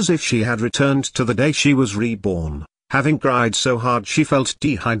 She felt as if she had returned to the day she was reborn. Having cried so hard she felt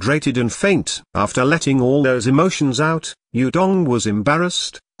dehydrated and faint. After letting all those emotions out, Yudong was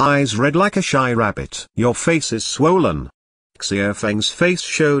embarrassed, eyes red like a shy rabbit. Your face is swollen. Xia Feng's face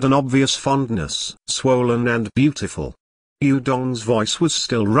showed an obvious fondness. Swollen and beautiful. Yudong's voice was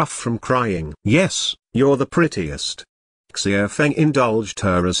still rough from crying. Yes, you're the prettiest. Xia Feng indulged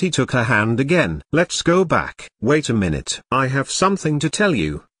her as he took her hand again. Let's go back. Wait a minute. I have something to tell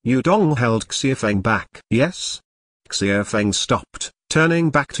you. Yudong held Xia Feng back. Yes? Xia Feng stopped, turning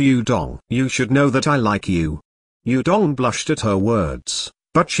back to Yudong. You should know that I like you. Yudong blushed at her words,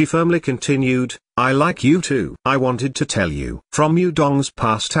 but she firmly continued, I like you too. I wanted to tell you. From Yudong's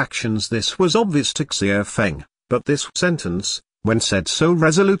past actions this was obvious to Xia Feng, but this sentence, when said so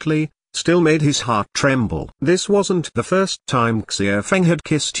resolutely, still made his heart tremble. This wasn't the first time Xia Feng had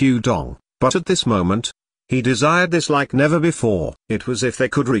kissed Yudong, but at this moment, he desired this like never before. It was as if they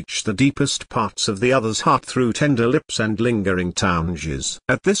could reach the deepest parts of the other's heart through tender lips and lingering touches.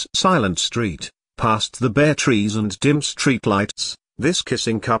 At this silent street, past the bare trees and dim streetlights, this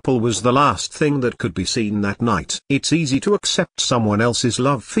kissing couple was the last thing that could be seen that night. It's easy to accept someone else's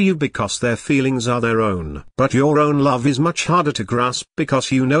love for you because their feelings are their own. But your own love is much harder to grasp because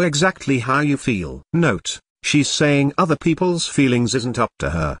you know exactly how you feel. Note, she's saying other people's feelings isn't up to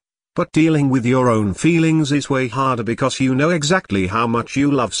her. But dealing with your own feelings is way harder because you know exactly how much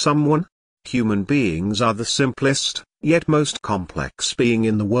you love someone. Human beings are the simplest, yet most complex being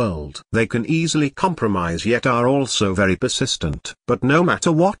in the world. They can easily compromise yet are also very persistent. But no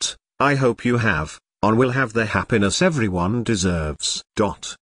matter what, I hope you will have the happiness everyone deserves.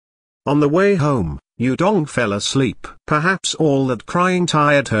 On the way home, Yudong fell asleep. Perhaps all that crying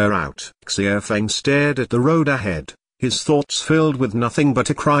tired her out. Xia Feng stared at the road ahead, his thoughts filled with nothing but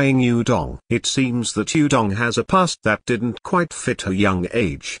a crying Yudong. It seems that Yudong has a past that didn't quite fit her young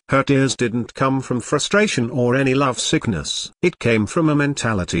age. Her tears didn't come from frustration or any love sickness. It came from a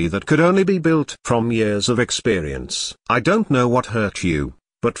mentality that could only be built from years of experience. I don't know what hurt you,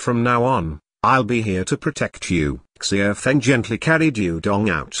 but from now on, I'll be here to protect you. Xia Feng gently carried Yudong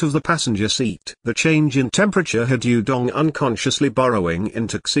out of the passenger seat. The change in temperature had Yudong unconsciously burrowing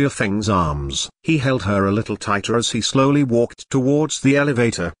into Xia Feng's arms. He held her a little tighter as he slowly walked towards the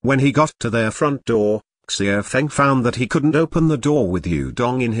elevator. When he got to their front door, Xia Feng found that he couldn't open the door with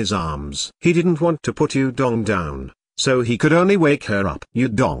Yudong in his arms. He didn't want to put Yudong down, so he could only wake her up.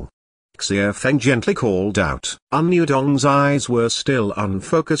 Yudong! Xia Feng gently called out. Yudong's eyes were still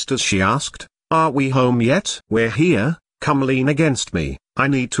unfocused as she asked, "Are we home yet?" "We're here, come lean against me, I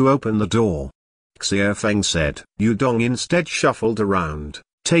need to open the door," Xia Feng said. Yudong instead shuffled around,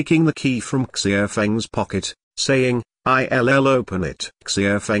 taking the key from Xia Feng's pocket, saying, "I'll open it."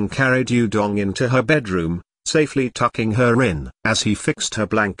 Xia Feng carried Yudong into her bedroom, safely tucking her in. As he fixed her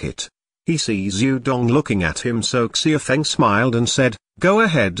blanket, he sees Yudong looking at him, so Xia Feng smiled and said, "Go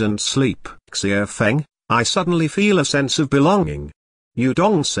ahead and sleep." "Xia Feng, I suddenly feel a sense of belonging,"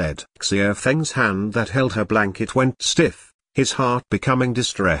 Yudong said. Xia Feng's hand that held her blanket went stiff, his heart becoming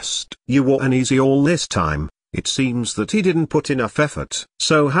distressed. "You were uneasy all this time." It seems that he didn't put enough effort.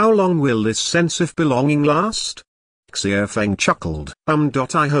 "So how long will this sense of belonging last?" Xia Feng chuckled.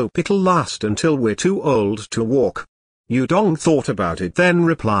 I hope it'll last until we're too old to walk." Yudong thought about it then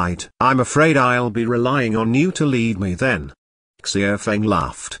replied, "I'm afraid I'll be relying on you to lead me then." Xia Feng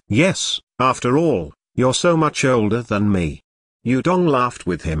laughed. "Yes, after all, you're so much older than me." Yudong laughed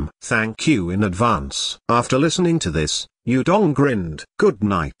with him. "Thank you in advance." After listening to this, Yudong grinned. "Good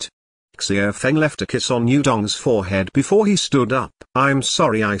night." Xia Feng left a kiss on Yudong's forehead before he stood up. "I'm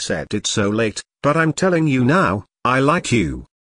sorry I said it so late, but I'm telling you now, I like you."